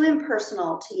 It's too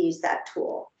impersonal to use that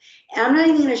tool. And I'm not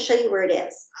even going to show you where it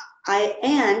is.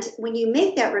 And when you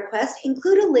make that request,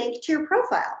 include a link to your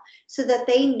profile so that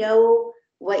they know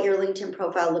what your LinkedIn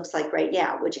profile looks like right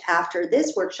now, which after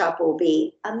this workshop will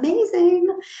be amazing.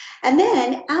 And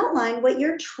then outline what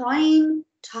you're trying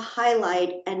to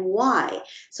highlight and why.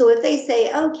 So if they say,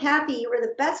 oh, Kathy, you were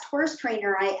the best horse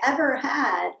trainer I ever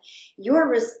had, you're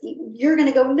going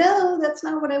to go, no, that's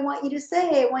not what I want you to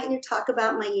say. I want you to talk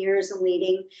about my years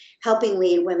in helping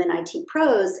lead women IT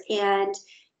pros. And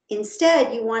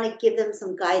instead, you want to give them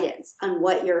some guidance on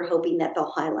what you're hoping that they'll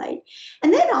highlight.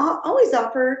 And then I'll always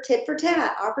offer tit for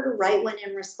tat, offer to write one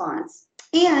in response.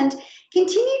 And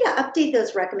continue to update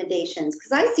those recommendations,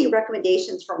 because I see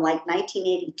recommendations from like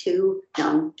 1982. No,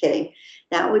 I'm kidding.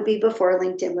 That would be before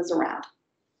LinkedIn was around.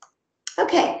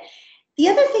 Okay. The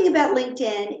other thing about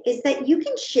LinkedIn is that you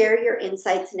can share your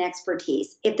insights and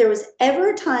expertise. If there was ever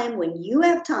a time when you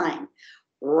have time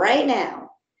right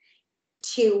now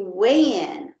to weigh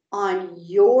in on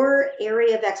your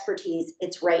area of expertise,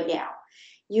 it's right now.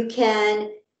 You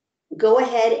can go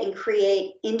ahead and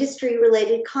create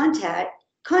industry-related content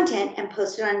and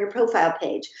post it on your profile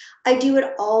page. I do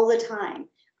it all the time.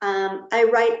 I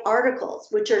write articles,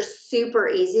 which are super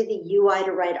easy. The UI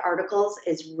to write articles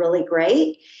is really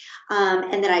great.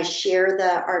 And then I share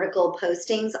the article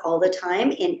postings all the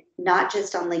time, not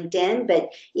just on LinkedIn, but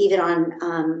even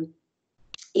on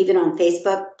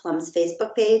Facebook, Plum's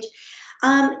Facebook page.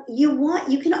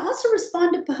 You can also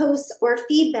respond to posts or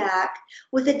feedback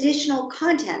with additional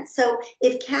content. So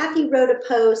if Kathy wrote a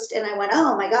post and I went,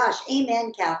 oh my gosh,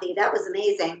 amen, Kathy, that was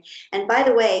amazing. And by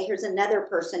the way, here's another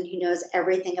person who knows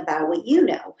everything about what you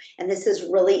know. And this is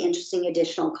really interesting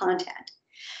additional content.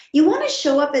 You want to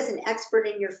show up as an expert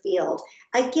in your field.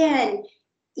 Again,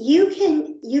 you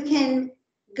can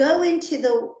go into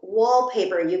the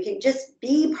wallpaper. You can just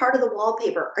be part of the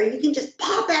wallpaper, or you can just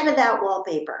pop out of that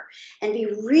wallpaper and be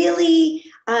really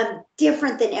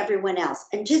different than everyone else,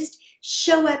 and just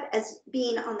show up as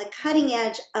being on the cutting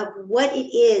edge of what it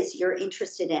is you're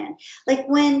interested in. Like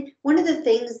one of the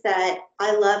things that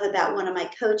I love about one of my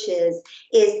coaches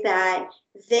is that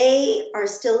they are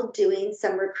still doing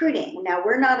some recruiting. Now,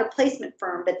 we're not a placement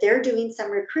firm, but they're doing some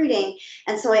recruiting.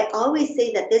 And so I always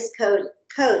say that this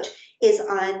coach is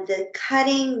on the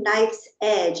cutting knife's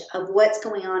edge of what's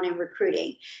going on in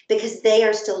recruiting, because they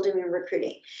are still doing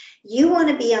recruiting. You want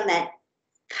to be on that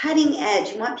cutting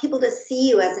edge. You want people to see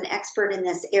you as an expert in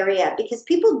this area, because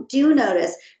people do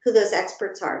notice who those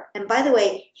experts are. And by the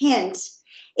way, hint,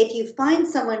 if you find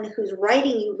someone whose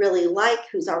writing you really like,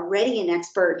 who's already an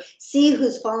expert, see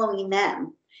who's following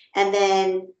them, and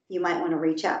then you might want to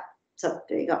reach out. So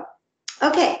there you go.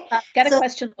 Okay. Got a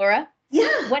question, Laura.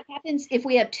 Yeah. What happens if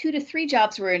we have 2 to 3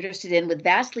 jobs we're interested in with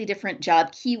vastly different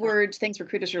job keywords, things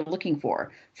recruiters are looking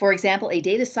for? For example, a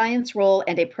data science role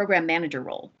and a program manager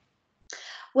role.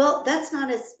 Well, that's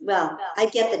not as well. I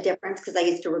get the difference because I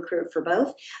used to recruit for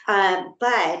both.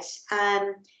 But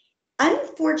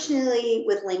unfortunately,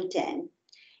 with LinkedIn,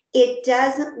 it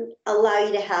doesn't allow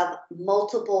you to have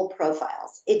multiple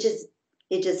profiles. It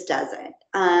just doesn't.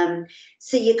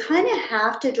 So you kind of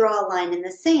have to draw a line in the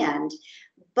sand.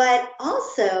 But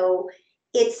also,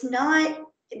 it's not,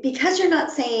 because you're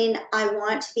not saying I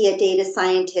want to be a data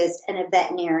scientist and a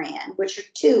veterinarian, which are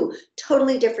 2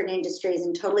 totally different industries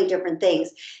and totally different things.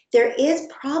 There is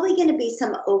probably going to be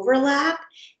some overlap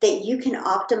that you can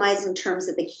optimize in terms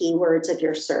of the keywords of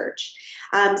your search.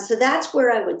 So that's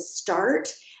where I would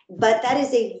start. But that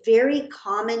is a very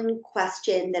common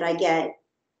question that I get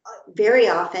very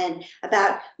often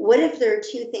about, what if there are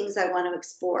 2 things I want to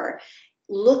explore?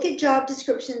 Look at job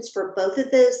descriptions for both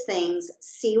of those things,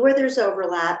 see where there's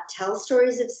overlap, tell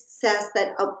stories of success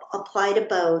that apply to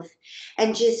both,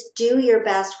 and just do your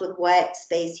best with what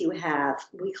space you have.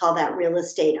 We call that real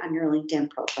estate on your LinkedIn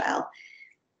profile.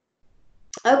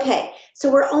 Okay,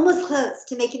 so we're almost close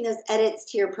to making those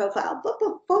edits to your profile. But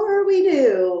before we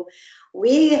do,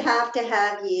 we have to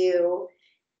have you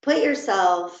put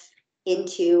yourself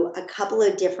into a couple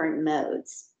of different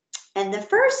modes. And the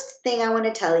first thing I want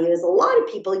to tell you is, a lot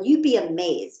of people, you'd be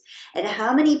amazed at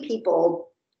how many people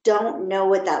don't know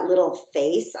what that little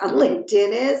face on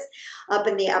LinkedIn is up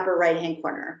in the upper right-hand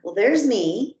corner. Well, there's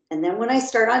me. And then when I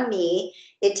start on me,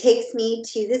 it takes me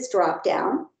to this drop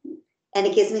down, and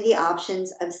it gives me the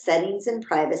options of settings and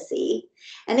privacy.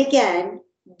 And again,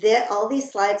 all these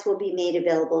slides will be made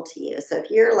available to you. So if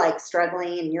you're like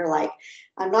struggling and you're like,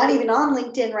 I'm not even on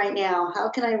LinkedIn right now, how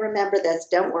can I remember this?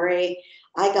 Don't worry,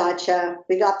 I gotcha.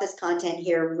 We got this content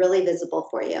here really visible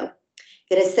for you.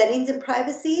 Go to settings and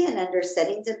privacy, and under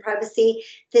settings and privacy,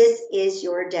 this is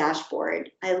your dashboard.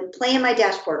 I play in my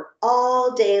dashboard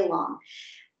all day long.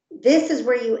 This is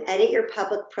where you edit your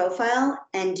public profile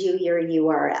and do your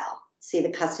URL. See the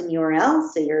custom URL?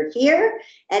 So you're here,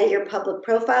 edit your public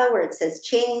profile where it says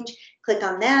change, click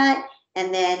on that,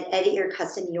 and then edit your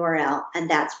custom URL, and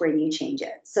that's where you change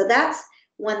it. So that's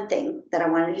one thing that I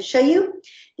wanted to show you.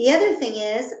 The other thing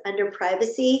is, under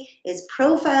privacy, is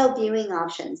profile viewing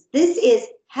options. This is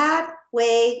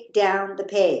halfway down the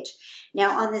page.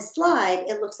 Now on this slide,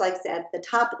 it looks like it's at the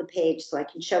top of the page, so I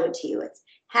can show it to you. It's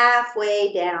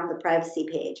halfway down the privacy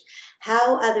page.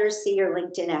 How others see your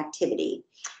LinkedIn activity.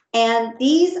 And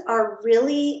these are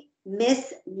really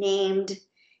misnamed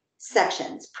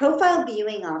sections. Profile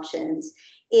viewing options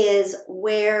is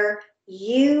where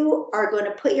you are going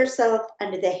to put yourself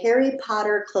under the Harry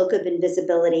Potter cloak of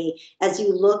invisibility as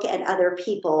you look at other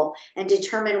people and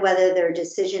determine whether they're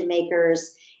decision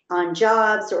makers on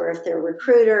jobs or if they're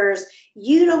recruiters.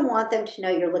 You don't want them to know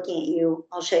you're looking at you.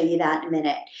 I'll show you that in a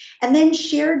minute. And then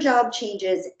share job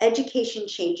changes, education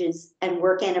changes, and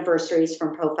work anniversaries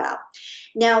from profile.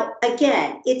 Now,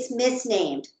 again, it's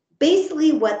misnamed.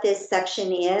 Basically what this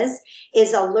section is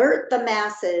alert the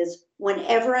masses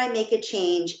whenever I make a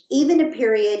change, even a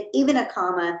period, even a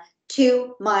comma,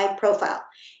 to my profile.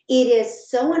 It is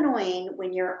so annoying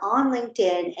when you're on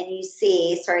LinkedIn and you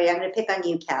see, sorry, I'm going to pick on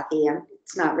you, Kathy.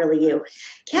 It's not really you.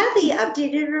 Kathy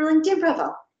updated her LinkedIn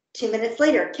profile. 2 minutes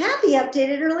later, Kathy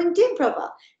updated her LinkedIn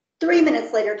profile. 3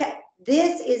 minutes later,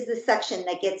 This is the section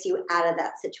that gets you out of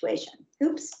that situation.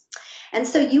 Oops. And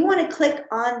so you want to click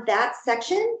on that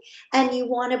section and you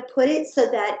want to put it so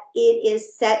that it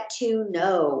is set to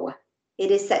no. It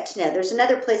is set to no. There's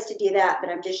another place to do that, but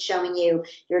I'm just showing you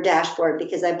your dashboard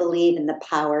because I believe in the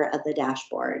power of the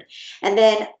dashboard. And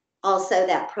then also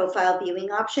that profile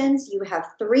viewing options. You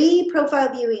have 3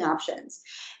 profile viewing options.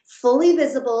 Fully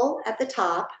visible at the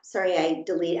top. Sorry, I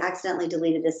accidentally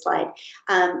deleted this slide.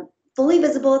 Fully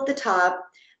visible at the top,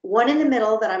 one in the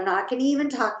middle that I'm not going to even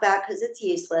talk about because it's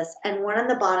useless, and one on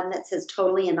the bottom that says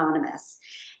totally anonymous.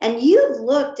 And you've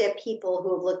looked at people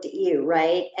who have looked at you,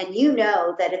 right? And you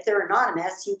know that if they're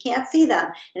anonymous, you can't see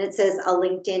them. And it says a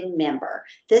LinkedIn member.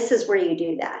 This is where you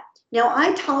do that. Now,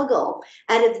 I toggle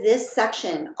out of this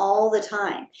section all the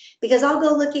time because I'll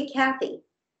go look at Kathy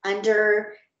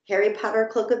under Harry Potter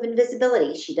Cloak of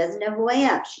Invisibility. She doesn't know who I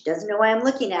am. She doesn't know why I'm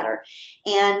looking at her.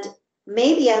 And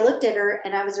maybe I looked at her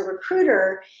and I was a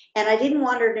recruiter and I didn't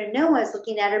want her to know I was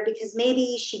looking at her because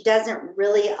maybe she doesn't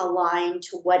really align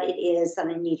to what it is that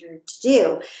I need her to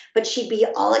do. But she'd be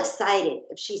all excited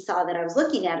if she saw that I was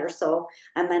looking at her. So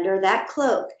I'm under that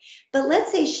cloak. But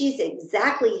let's say she's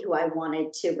exactly who I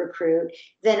wanted to recruit,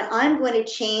 then I'm going to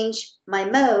change my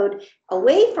mode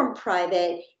away from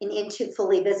private and into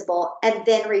fully visible and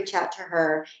then reach out to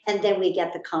her and then we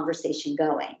get the conversation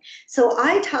going. So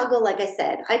I toggle, like I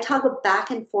said, I toggle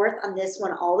back and forth on this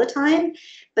one all the time,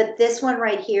 but this one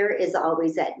right here is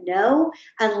always at no,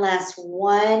 unless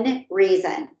one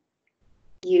reason: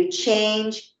 you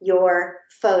change your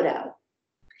photo.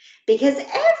 Because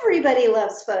everybody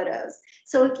loves photos.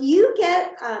 So if you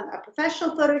get a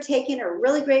professional photo taken or a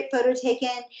really great photo taken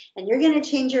and you're going to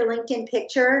change your LinkedIn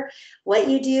picture, what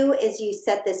you do is you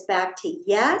set this back to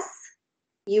yes,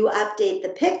 you update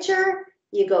the picture,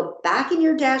 you go back in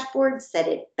your dashboard, set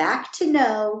it back to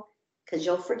no, because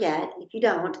you'll forget if you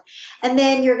don't, and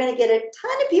then you're going to get a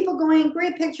ton of people going,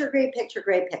 great picture, great picture,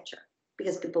 great picture,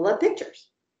 because people love pictures.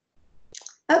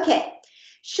 Okay.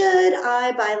 Should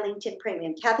I buy LinkedIn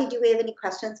Premium? Kathy, do we have any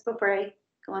questions before I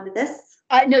go on to this?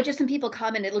 No, just some people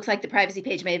comment. It looks like the privacy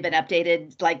page may have been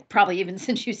updated, like probably even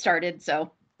since you started.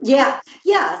 So yeah.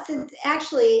 Since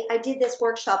actually I did this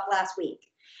workshop last week,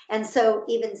 and so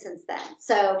even since then.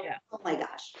 So yeah. Oh my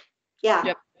gosh, yeah.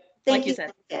 Yep. Thank you,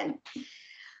 LinkedIn.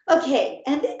 Okay,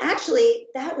 and actually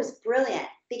that was brilliant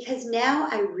because now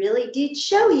I really did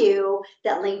show you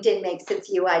that LinkedIn makes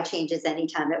its UI changes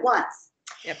anytime it wants.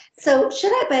 Yep. So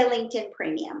should I buy LinkedIn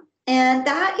Premium? And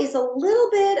that is a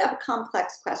little bit of a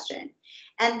complex question.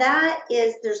 And that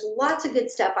is, there's lots of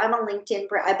good stuff. I'm on LinkedIn.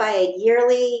 I buy a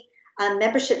yearly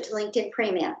membership to LinkedIn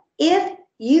Premium. If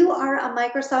you are a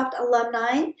Microsoft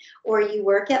alumni or you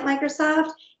work at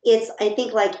Microsoft, it's, I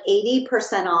think, like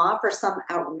 80% off or some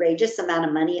outrageous amount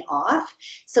of money off.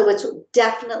 So it's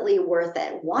definitely worth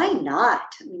it. Why not?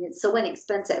 I mean, it's so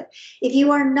inexpensive. If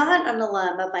you are not an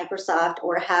alum of Microsoft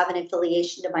or have an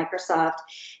affiliation to Microsoft,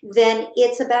 then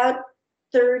it's about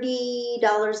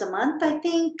 $30 a month, I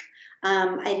think.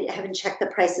 I haven't checked the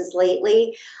prices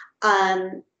lately.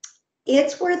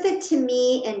 It's worth it to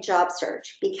me in job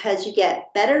search because you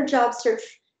get better job search,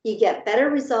 you get better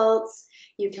results.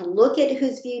 You can look at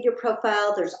who's viewed your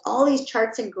profile. There's all these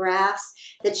charts and graphs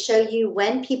that show you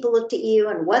when people looked at you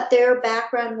and what their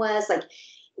background was. Like,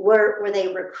 were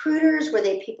they recruiters? Were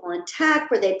they people in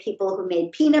tech? Were they people who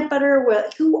made peanut butter?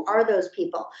 Who are those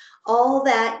people? All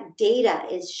that data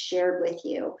is shared with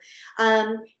you.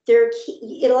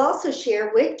 It'll also share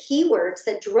what keywords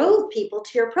that drove people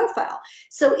to your profile.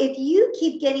 So if you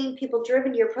keep getting people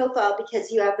driven to your profile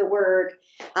because you have the word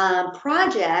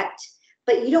project,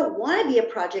 but you don't want to be a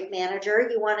project manager,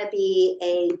 you want to be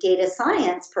a data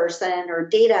science person or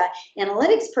data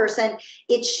analytics person,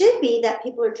 it should be that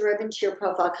people are driven to your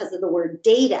profile because of the word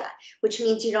data, which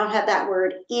means you don't have that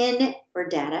word in, or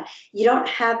data, you don't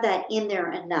have that in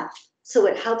there enough. So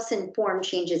it helps inform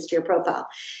changes to your profile.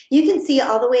 You can see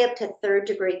all the way up to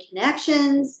third-degree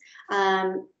connections.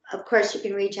 Of course, you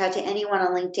can reach out to anyone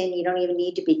on LinkedIn. You don't even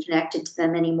need to be connected to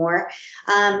them anymore.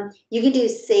 You can do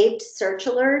saved search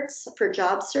alerts for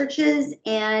job searches,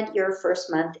 and your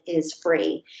first month is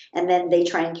free. And then they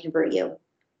try and convert you.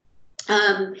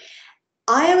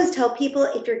 I always tell people,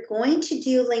 if you're going to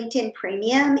do LinkedIn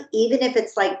Premium, even if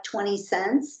it's like 20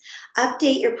 cents,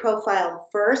 update your profile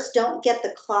first. Don't get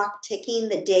the clock ticking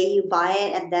the day you buy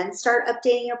it and then start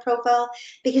updating your profile,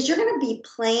 because you're going to be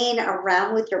playing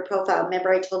around with your profile.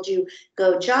 Remember, I told you,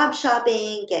 go job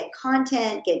shopping, get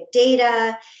content, get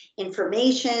data,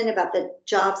 information about the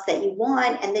jobs that you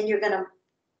want, and then you're going to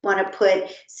want to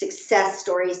put success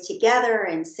stories together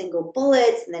in single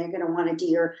bullets, and then you're going to want to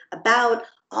do your about,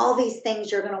 all these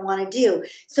things you're going to want to do.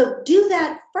 So do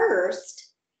that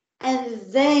first and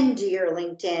then do your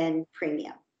LinkedIn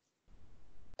Premium.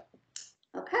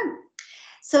 Okay.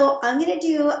 So I'm going to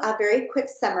do a very quick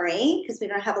summary because we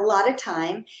don't have a lot of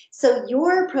time. So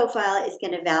your profile is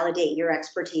going to validate your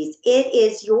expertise. It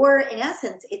is in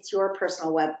essence, it's your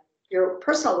personal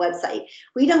website.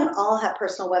 We don't all have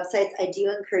personal websites. I do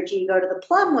encourage you to go to the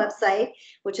Plum website,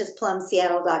 which is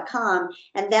plumseattle.com,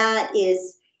 and that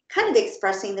is kind of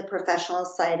expressing the professional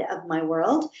side of my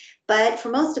world. But for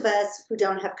most of us who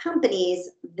don't have companies,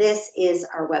 this is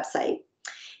our website.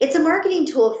 It's a marketing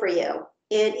tool for you.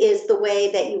 It is the way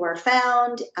that you are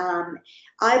found.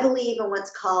 I believe in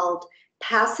what's called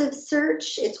passive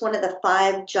search. It's one of the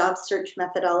 5 job search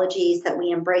methodologies that we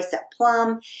embrace at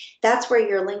Plum. That's where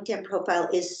your LinkedIn profile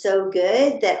is so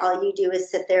good that all you do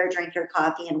is sit there, drink your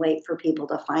coffee, and wait for people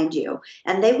to find you.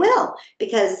 And they will,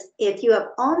 because if you have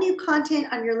all new content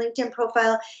on your LinkedIn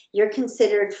profile, you're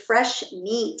considered fresh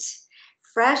meat.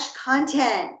 Fresh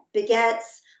content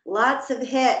begets lots of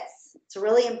hits. It's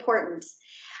really important.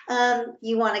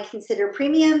 You want to consider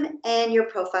premium, and your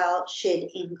profile should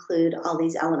include all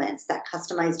these elements. That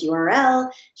customized URL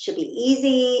should be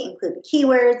easy, include the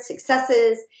keywords,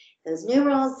 successes, those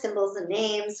numerals, symbols, and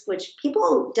names, which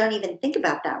people don't even think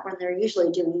about that when they're usually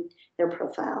doing their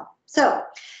profile. So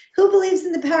who believes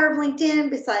in the power of LinkedIn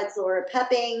besides Laura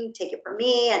Pepping? Take it from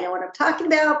me. I know what I'm talking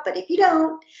about, but if you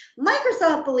don't,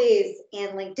 Microsoft believes in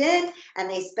LinkedIn, and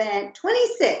they spent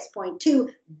 $26.2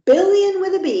 billion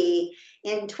with a B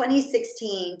in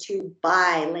 2016 to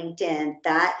buy LinkedIn.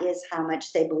 That is how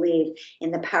much they believe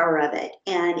in the power of it,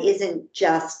 and isn't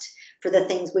just for the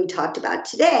things we talked about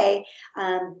today,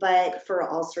 but for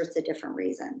all sorts of different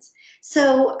reasons.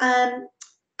 So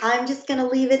I'm just going to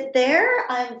leave it there.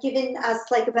 I'm giving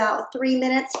us like about 3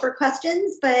 minutes for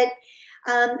questions, but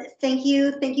thank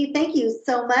you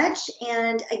so much.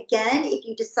 And again, if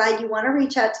you decide you want to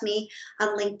reach out to me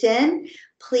on LinkedIn,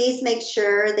 please make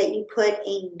sure that you put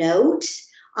a note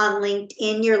on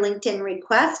LinkedIn, your LinkedIn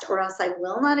request, or else I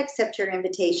will not accept your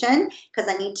invitation, because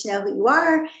I need to know who you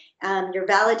are. You're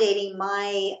validating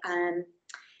my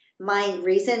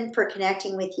reason for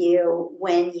connecting with you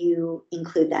when you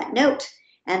include that note.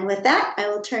 And with that, I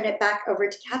will turn it back over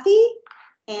to Kathy.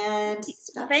 And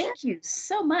thank you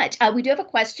so much. We do have a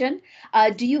question.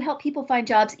 Do you help people find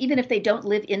jobs even if they don't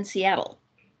live in Seattle?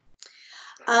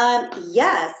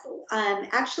 Yes.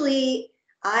 Actually,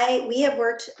 we have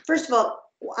worked. First of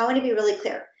all, I want to be really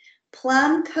clear.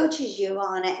 Plum coaches you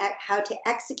on how to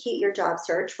execute your job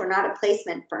search. We're not a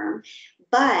placement firm,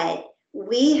 but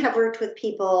we have worked with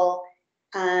people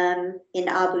in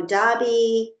Abu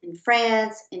Dhabi, in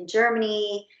France, in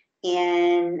Germany,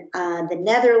 in the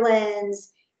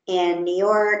Netherlands, in New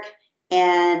York,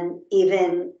 and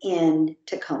even in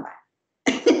Tacoma.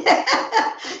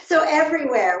 So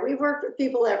everywhere. We work with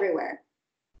people everywhere.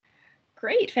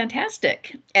 Great,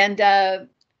 fantastic. And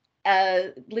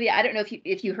Lydia, I don't know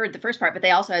if you heard the first part, but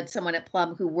they also had someone at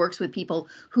Plum who works with people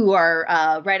who are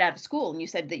right out of school. And you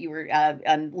said that you were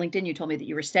on LinkedIn. You told me that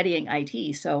you were studying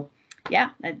IT. So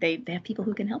yeah, they have people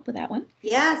who can help with that one.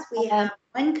 Yes, we have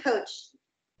one coach,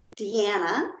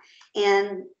 Deanna,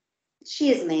 and she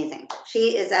is amazing.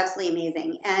 She is absolutely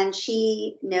amazing. And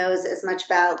she knows as much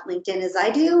about LinkedIn as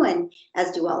I do, and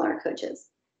as do all our coaches.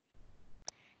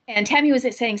 And Tammy was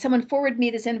saying, someone forward me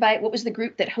this invite. What was the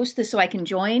group that hosts this so I can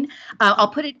join? I'll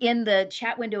put it in the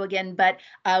chat window again, but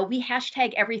we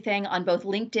hashtag everything on both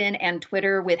LinkedIn and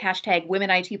Twitter with hashtag Women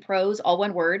IT Pros, all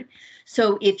one word.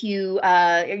 So if you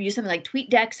use something like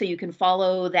TweetDeck, so you can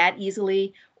follow that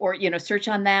easily, or search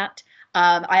on that.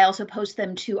 I also post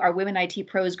them to our Women IT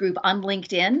Pros group on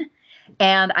LinkedIn,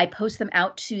 and I post them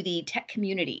out to the tech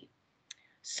community.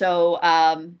 So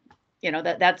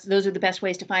those are the best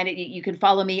ways to find it. You can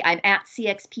follow me. I'm at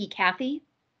CXP Kathy.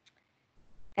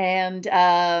 And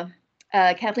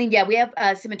Kathleen, yeah, we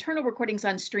have some internal recordings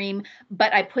on stream,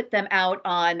 but I put them out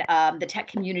on the tech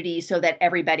community so that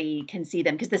everybody can see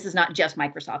them, because this is not just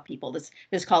Microsoft people.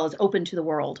 This call is open to the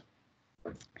world.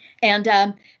 And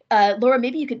Laura,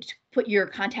 maybe you could put your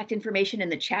contact information in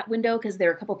the chat window, because there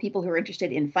are a couple people who are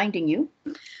interested in finding you.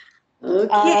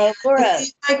 Okay, Laura,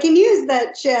 I can use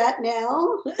that chat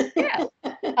now.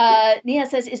 Yeah. Nia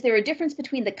says, is there a difference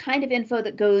between the kind of info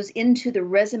that goes into the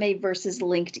resume versus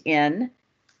LinkedIn?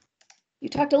 You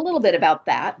talked a little bit about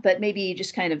that, but maybe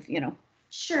just kind of,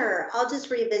 Sure, I'll just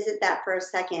revisit that for a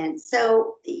second.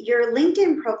 So your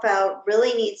LinkedIn profile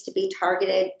really needs to be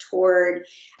targeted toward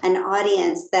an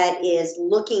audience that is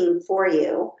looking for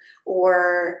you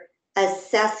or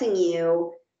assessing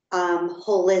you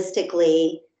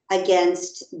holistically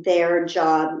against their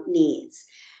job needs.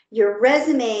 Your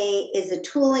resume is a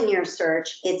tool in your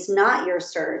search. It's not your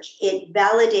search. It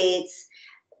validates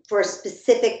for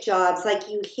specific jobs. Like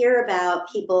you hear about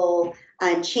people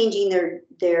changing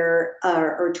their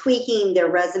or tweaking their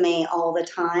resume all the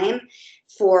time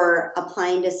for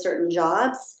applying to certain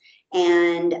jobs.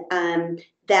 And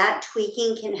that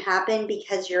tweaking can happen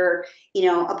because you're,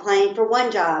 applying for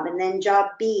one job and then job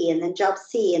B and then job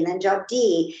C and then job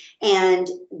D. And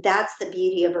that's the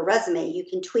beauty of a resume. You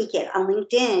can tweak it. On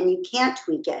LinkedIn, you can't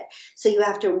tweak it. So you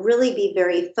have to really be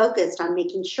very focused on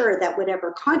making sure that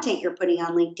whatever content you're putting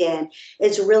on LinkedIn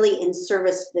is really in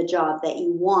service to the job that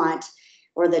you want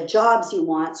or the jobs you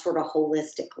want sort of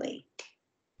holistically.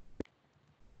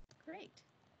 Great.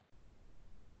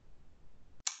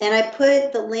 And I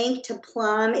put the link to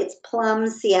Plum. It's Plum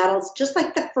Seattle. It's just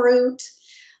like the fruit,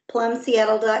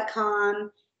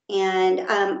 plumseattle.com. And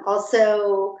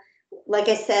also, like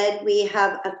I said, we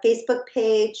have a Facebook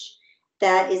page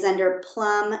that is under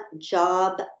Plum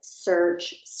Job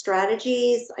Search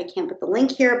Strategies. I can't put the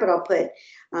link here, but I'll put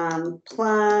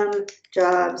Plum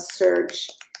Job Search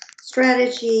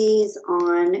Strategies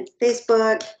on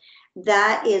Facebook.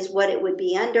 That is what it would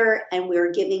be under, and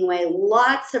we're giving away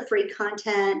lots of free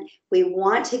content. We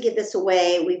want to give this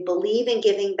away. We believe in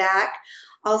giving back.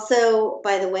 Also,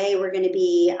 by the way, we're going to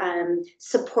be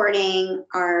supporting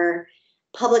our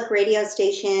public radio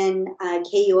station,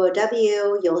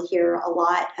 KUOW. You'll hear a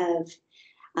lot of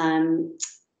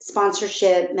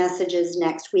sponsorship messages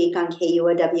next week on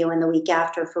KUOW and the week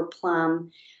after for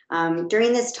Plum.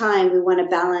 During this time, we want to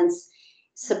balance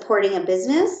supporting a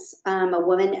business, a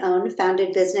woman-owned,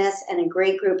 founded business, and a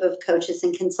great group of coaches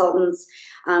and consultants.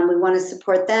 We want to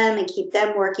support them and keep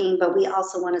them working, but we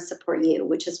also want to support you,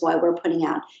 which is why we're putting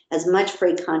out as much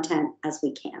free content as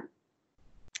we can.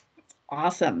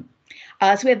 Awesome.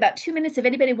 So we have about 2 minutes. If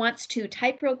anybody wants to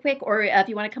type real quick, or if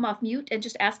you want to come off mute and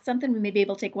just ask something, we may be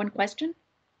able to take one question.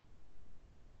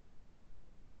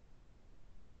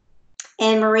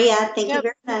 And Maria, thank you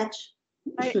very much.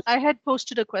 I had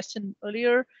posted a question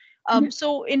earlier.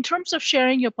 So in terms of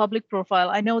sharing your public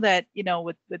profile, I know that,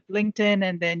 with LinkedIn,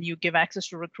 and then you give access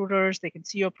to recruiters, they can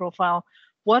see your profile.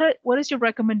 What is your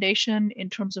recommendation in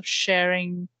terms of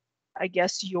sharing, I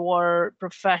guess, your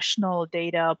professional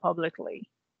data publicly?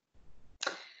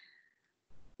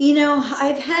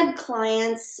 I've had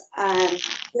clients,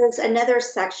 there's another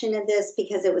section of this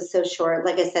because it was so short.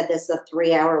 Like I said, this is a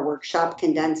 3-hour workshop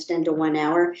condensed into 1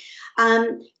 hour.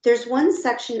 There's one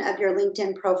section of your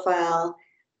LinkedIn profile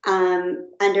in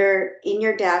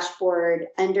your dashboard,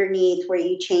 underneath where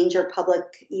you change your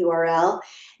public URL.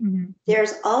 Mm-hmm.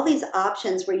 There's all these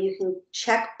options where you can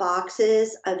check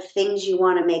boxes of things you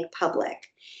want to make public.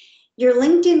 Your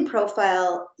LinkedIn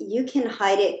profile, you can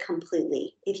hide it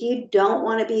completely. If you don't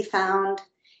want to be found,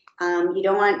 you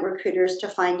don't want recruiters to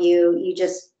find you, you're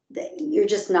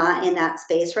just not in that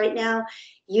space right now,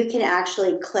 you can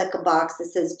actually click a box that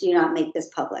says, do not make this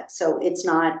public. So it's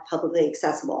not publicly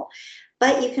accessible.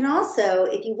 But you can also,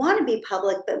 if you want to be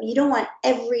public, but you don't want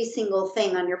every single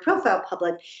thing on your profile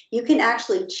public, you can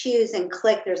actually choose and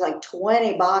click. There's like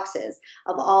 20 boxes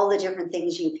of all the different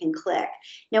things you can click.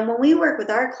 Now, when we work with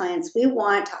our clients, we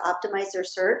want to optimize their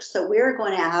search. So we're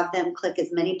going to have them click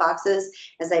as many boxes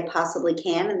as they possibly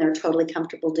can, and they're totally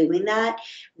comfortable doing that.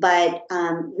 But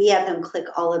we have them click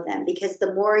all of them, because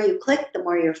the more you click, the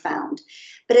more you're found.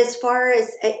 But as far as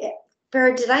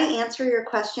Farah, did I answer your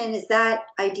question? Is that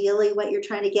ideally what you're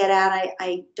trying to get at?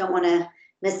 I don't want to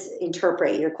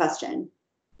misinterpret your question.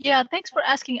 Yeah, thanks for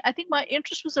asking. I think my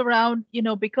interest was around,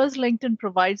 because LinkedIn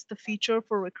provides the feature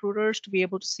for recruiters to be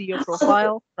able to see your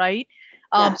profile, right?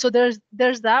 Yeah. So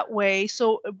there's that way.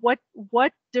 So what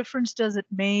difference does it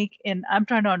make? And I'm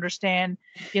trying to understand,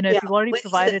 if you've already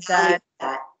provided that.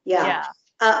 Yeah.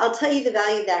 I'll tell you the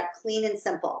value of that, clean and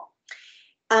simple.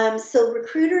 So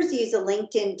recruiters use a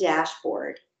LinkedIn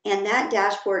dashboard, and that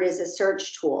dashboard is a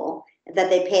search tool that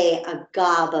they pay a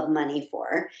gob of money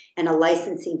for, and a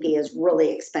licensing fee is really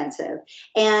expensive.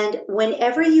 And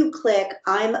whenever you click,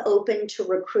 I'm open to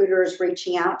recruiters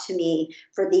reaching out to me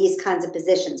for these kinds of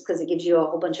positions, because it gives you a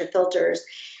whole bunch of filters.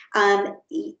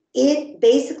 It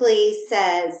basically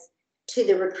says to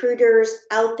the recruiters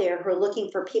out there who are looking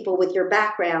for people with your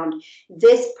background,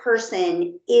 this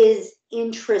person is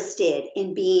interested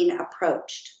in being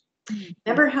approached. Mm-hmm.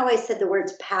 Remember how I said the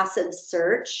words passive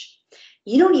search?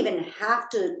 You don't even have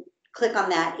to click on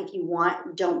that if you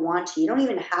don't want to. You don't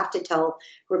even have to tell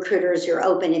recruiters you're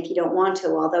open if you don't want to,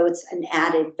 although it's an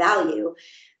added value.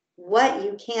 what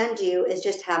you can do is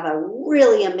just have a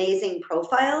really amazing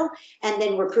profile, and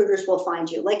then recruiters will find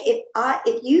you. Like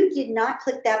if you did not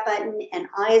click that button and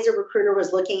I as a recruiter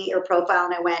was looking at your profile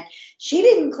and I went, she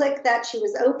didn't click that, she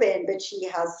was open, but she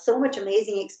has so much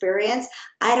amazing experience,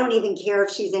 I don't even care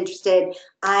if she's interested.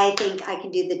 I think I can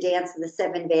do the dance of the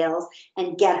 7 veils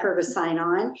and get her to sign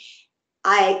on.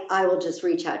 I will just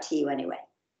reach out to you anyway.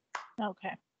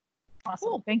 Okay. Awesome.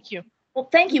 Cool. Thank you. Well,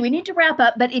 thank you. We need to wrap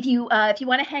up, but if you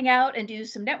want to hang out and do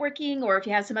some networking, or if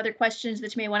you have some other questions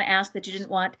that you may want to ask that you didn't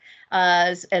want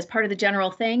as part of the general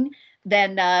thing,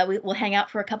 then we'll hang out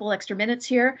for a couple extra minutes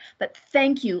here. But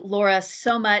thank you, Laura,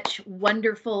 so much.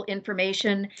 Wonderful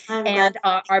information. And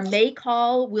our May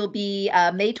call will be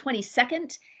May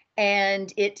 22nd,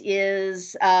 and it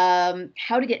is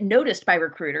how to get noticed by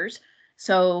recruiters.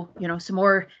 So, some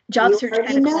more job search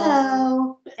kind of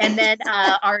calls. And then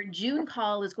our June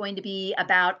call is going to be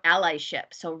about allyship.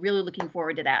 So really looking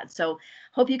forward to that. So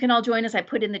hope you can all join us. I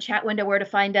put in the chat window where to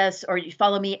find us, or you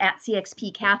follow me at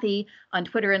CXP Kathy on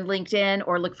Twitter and LinkedIn,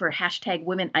 or look for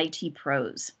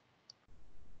 #WomenITPros.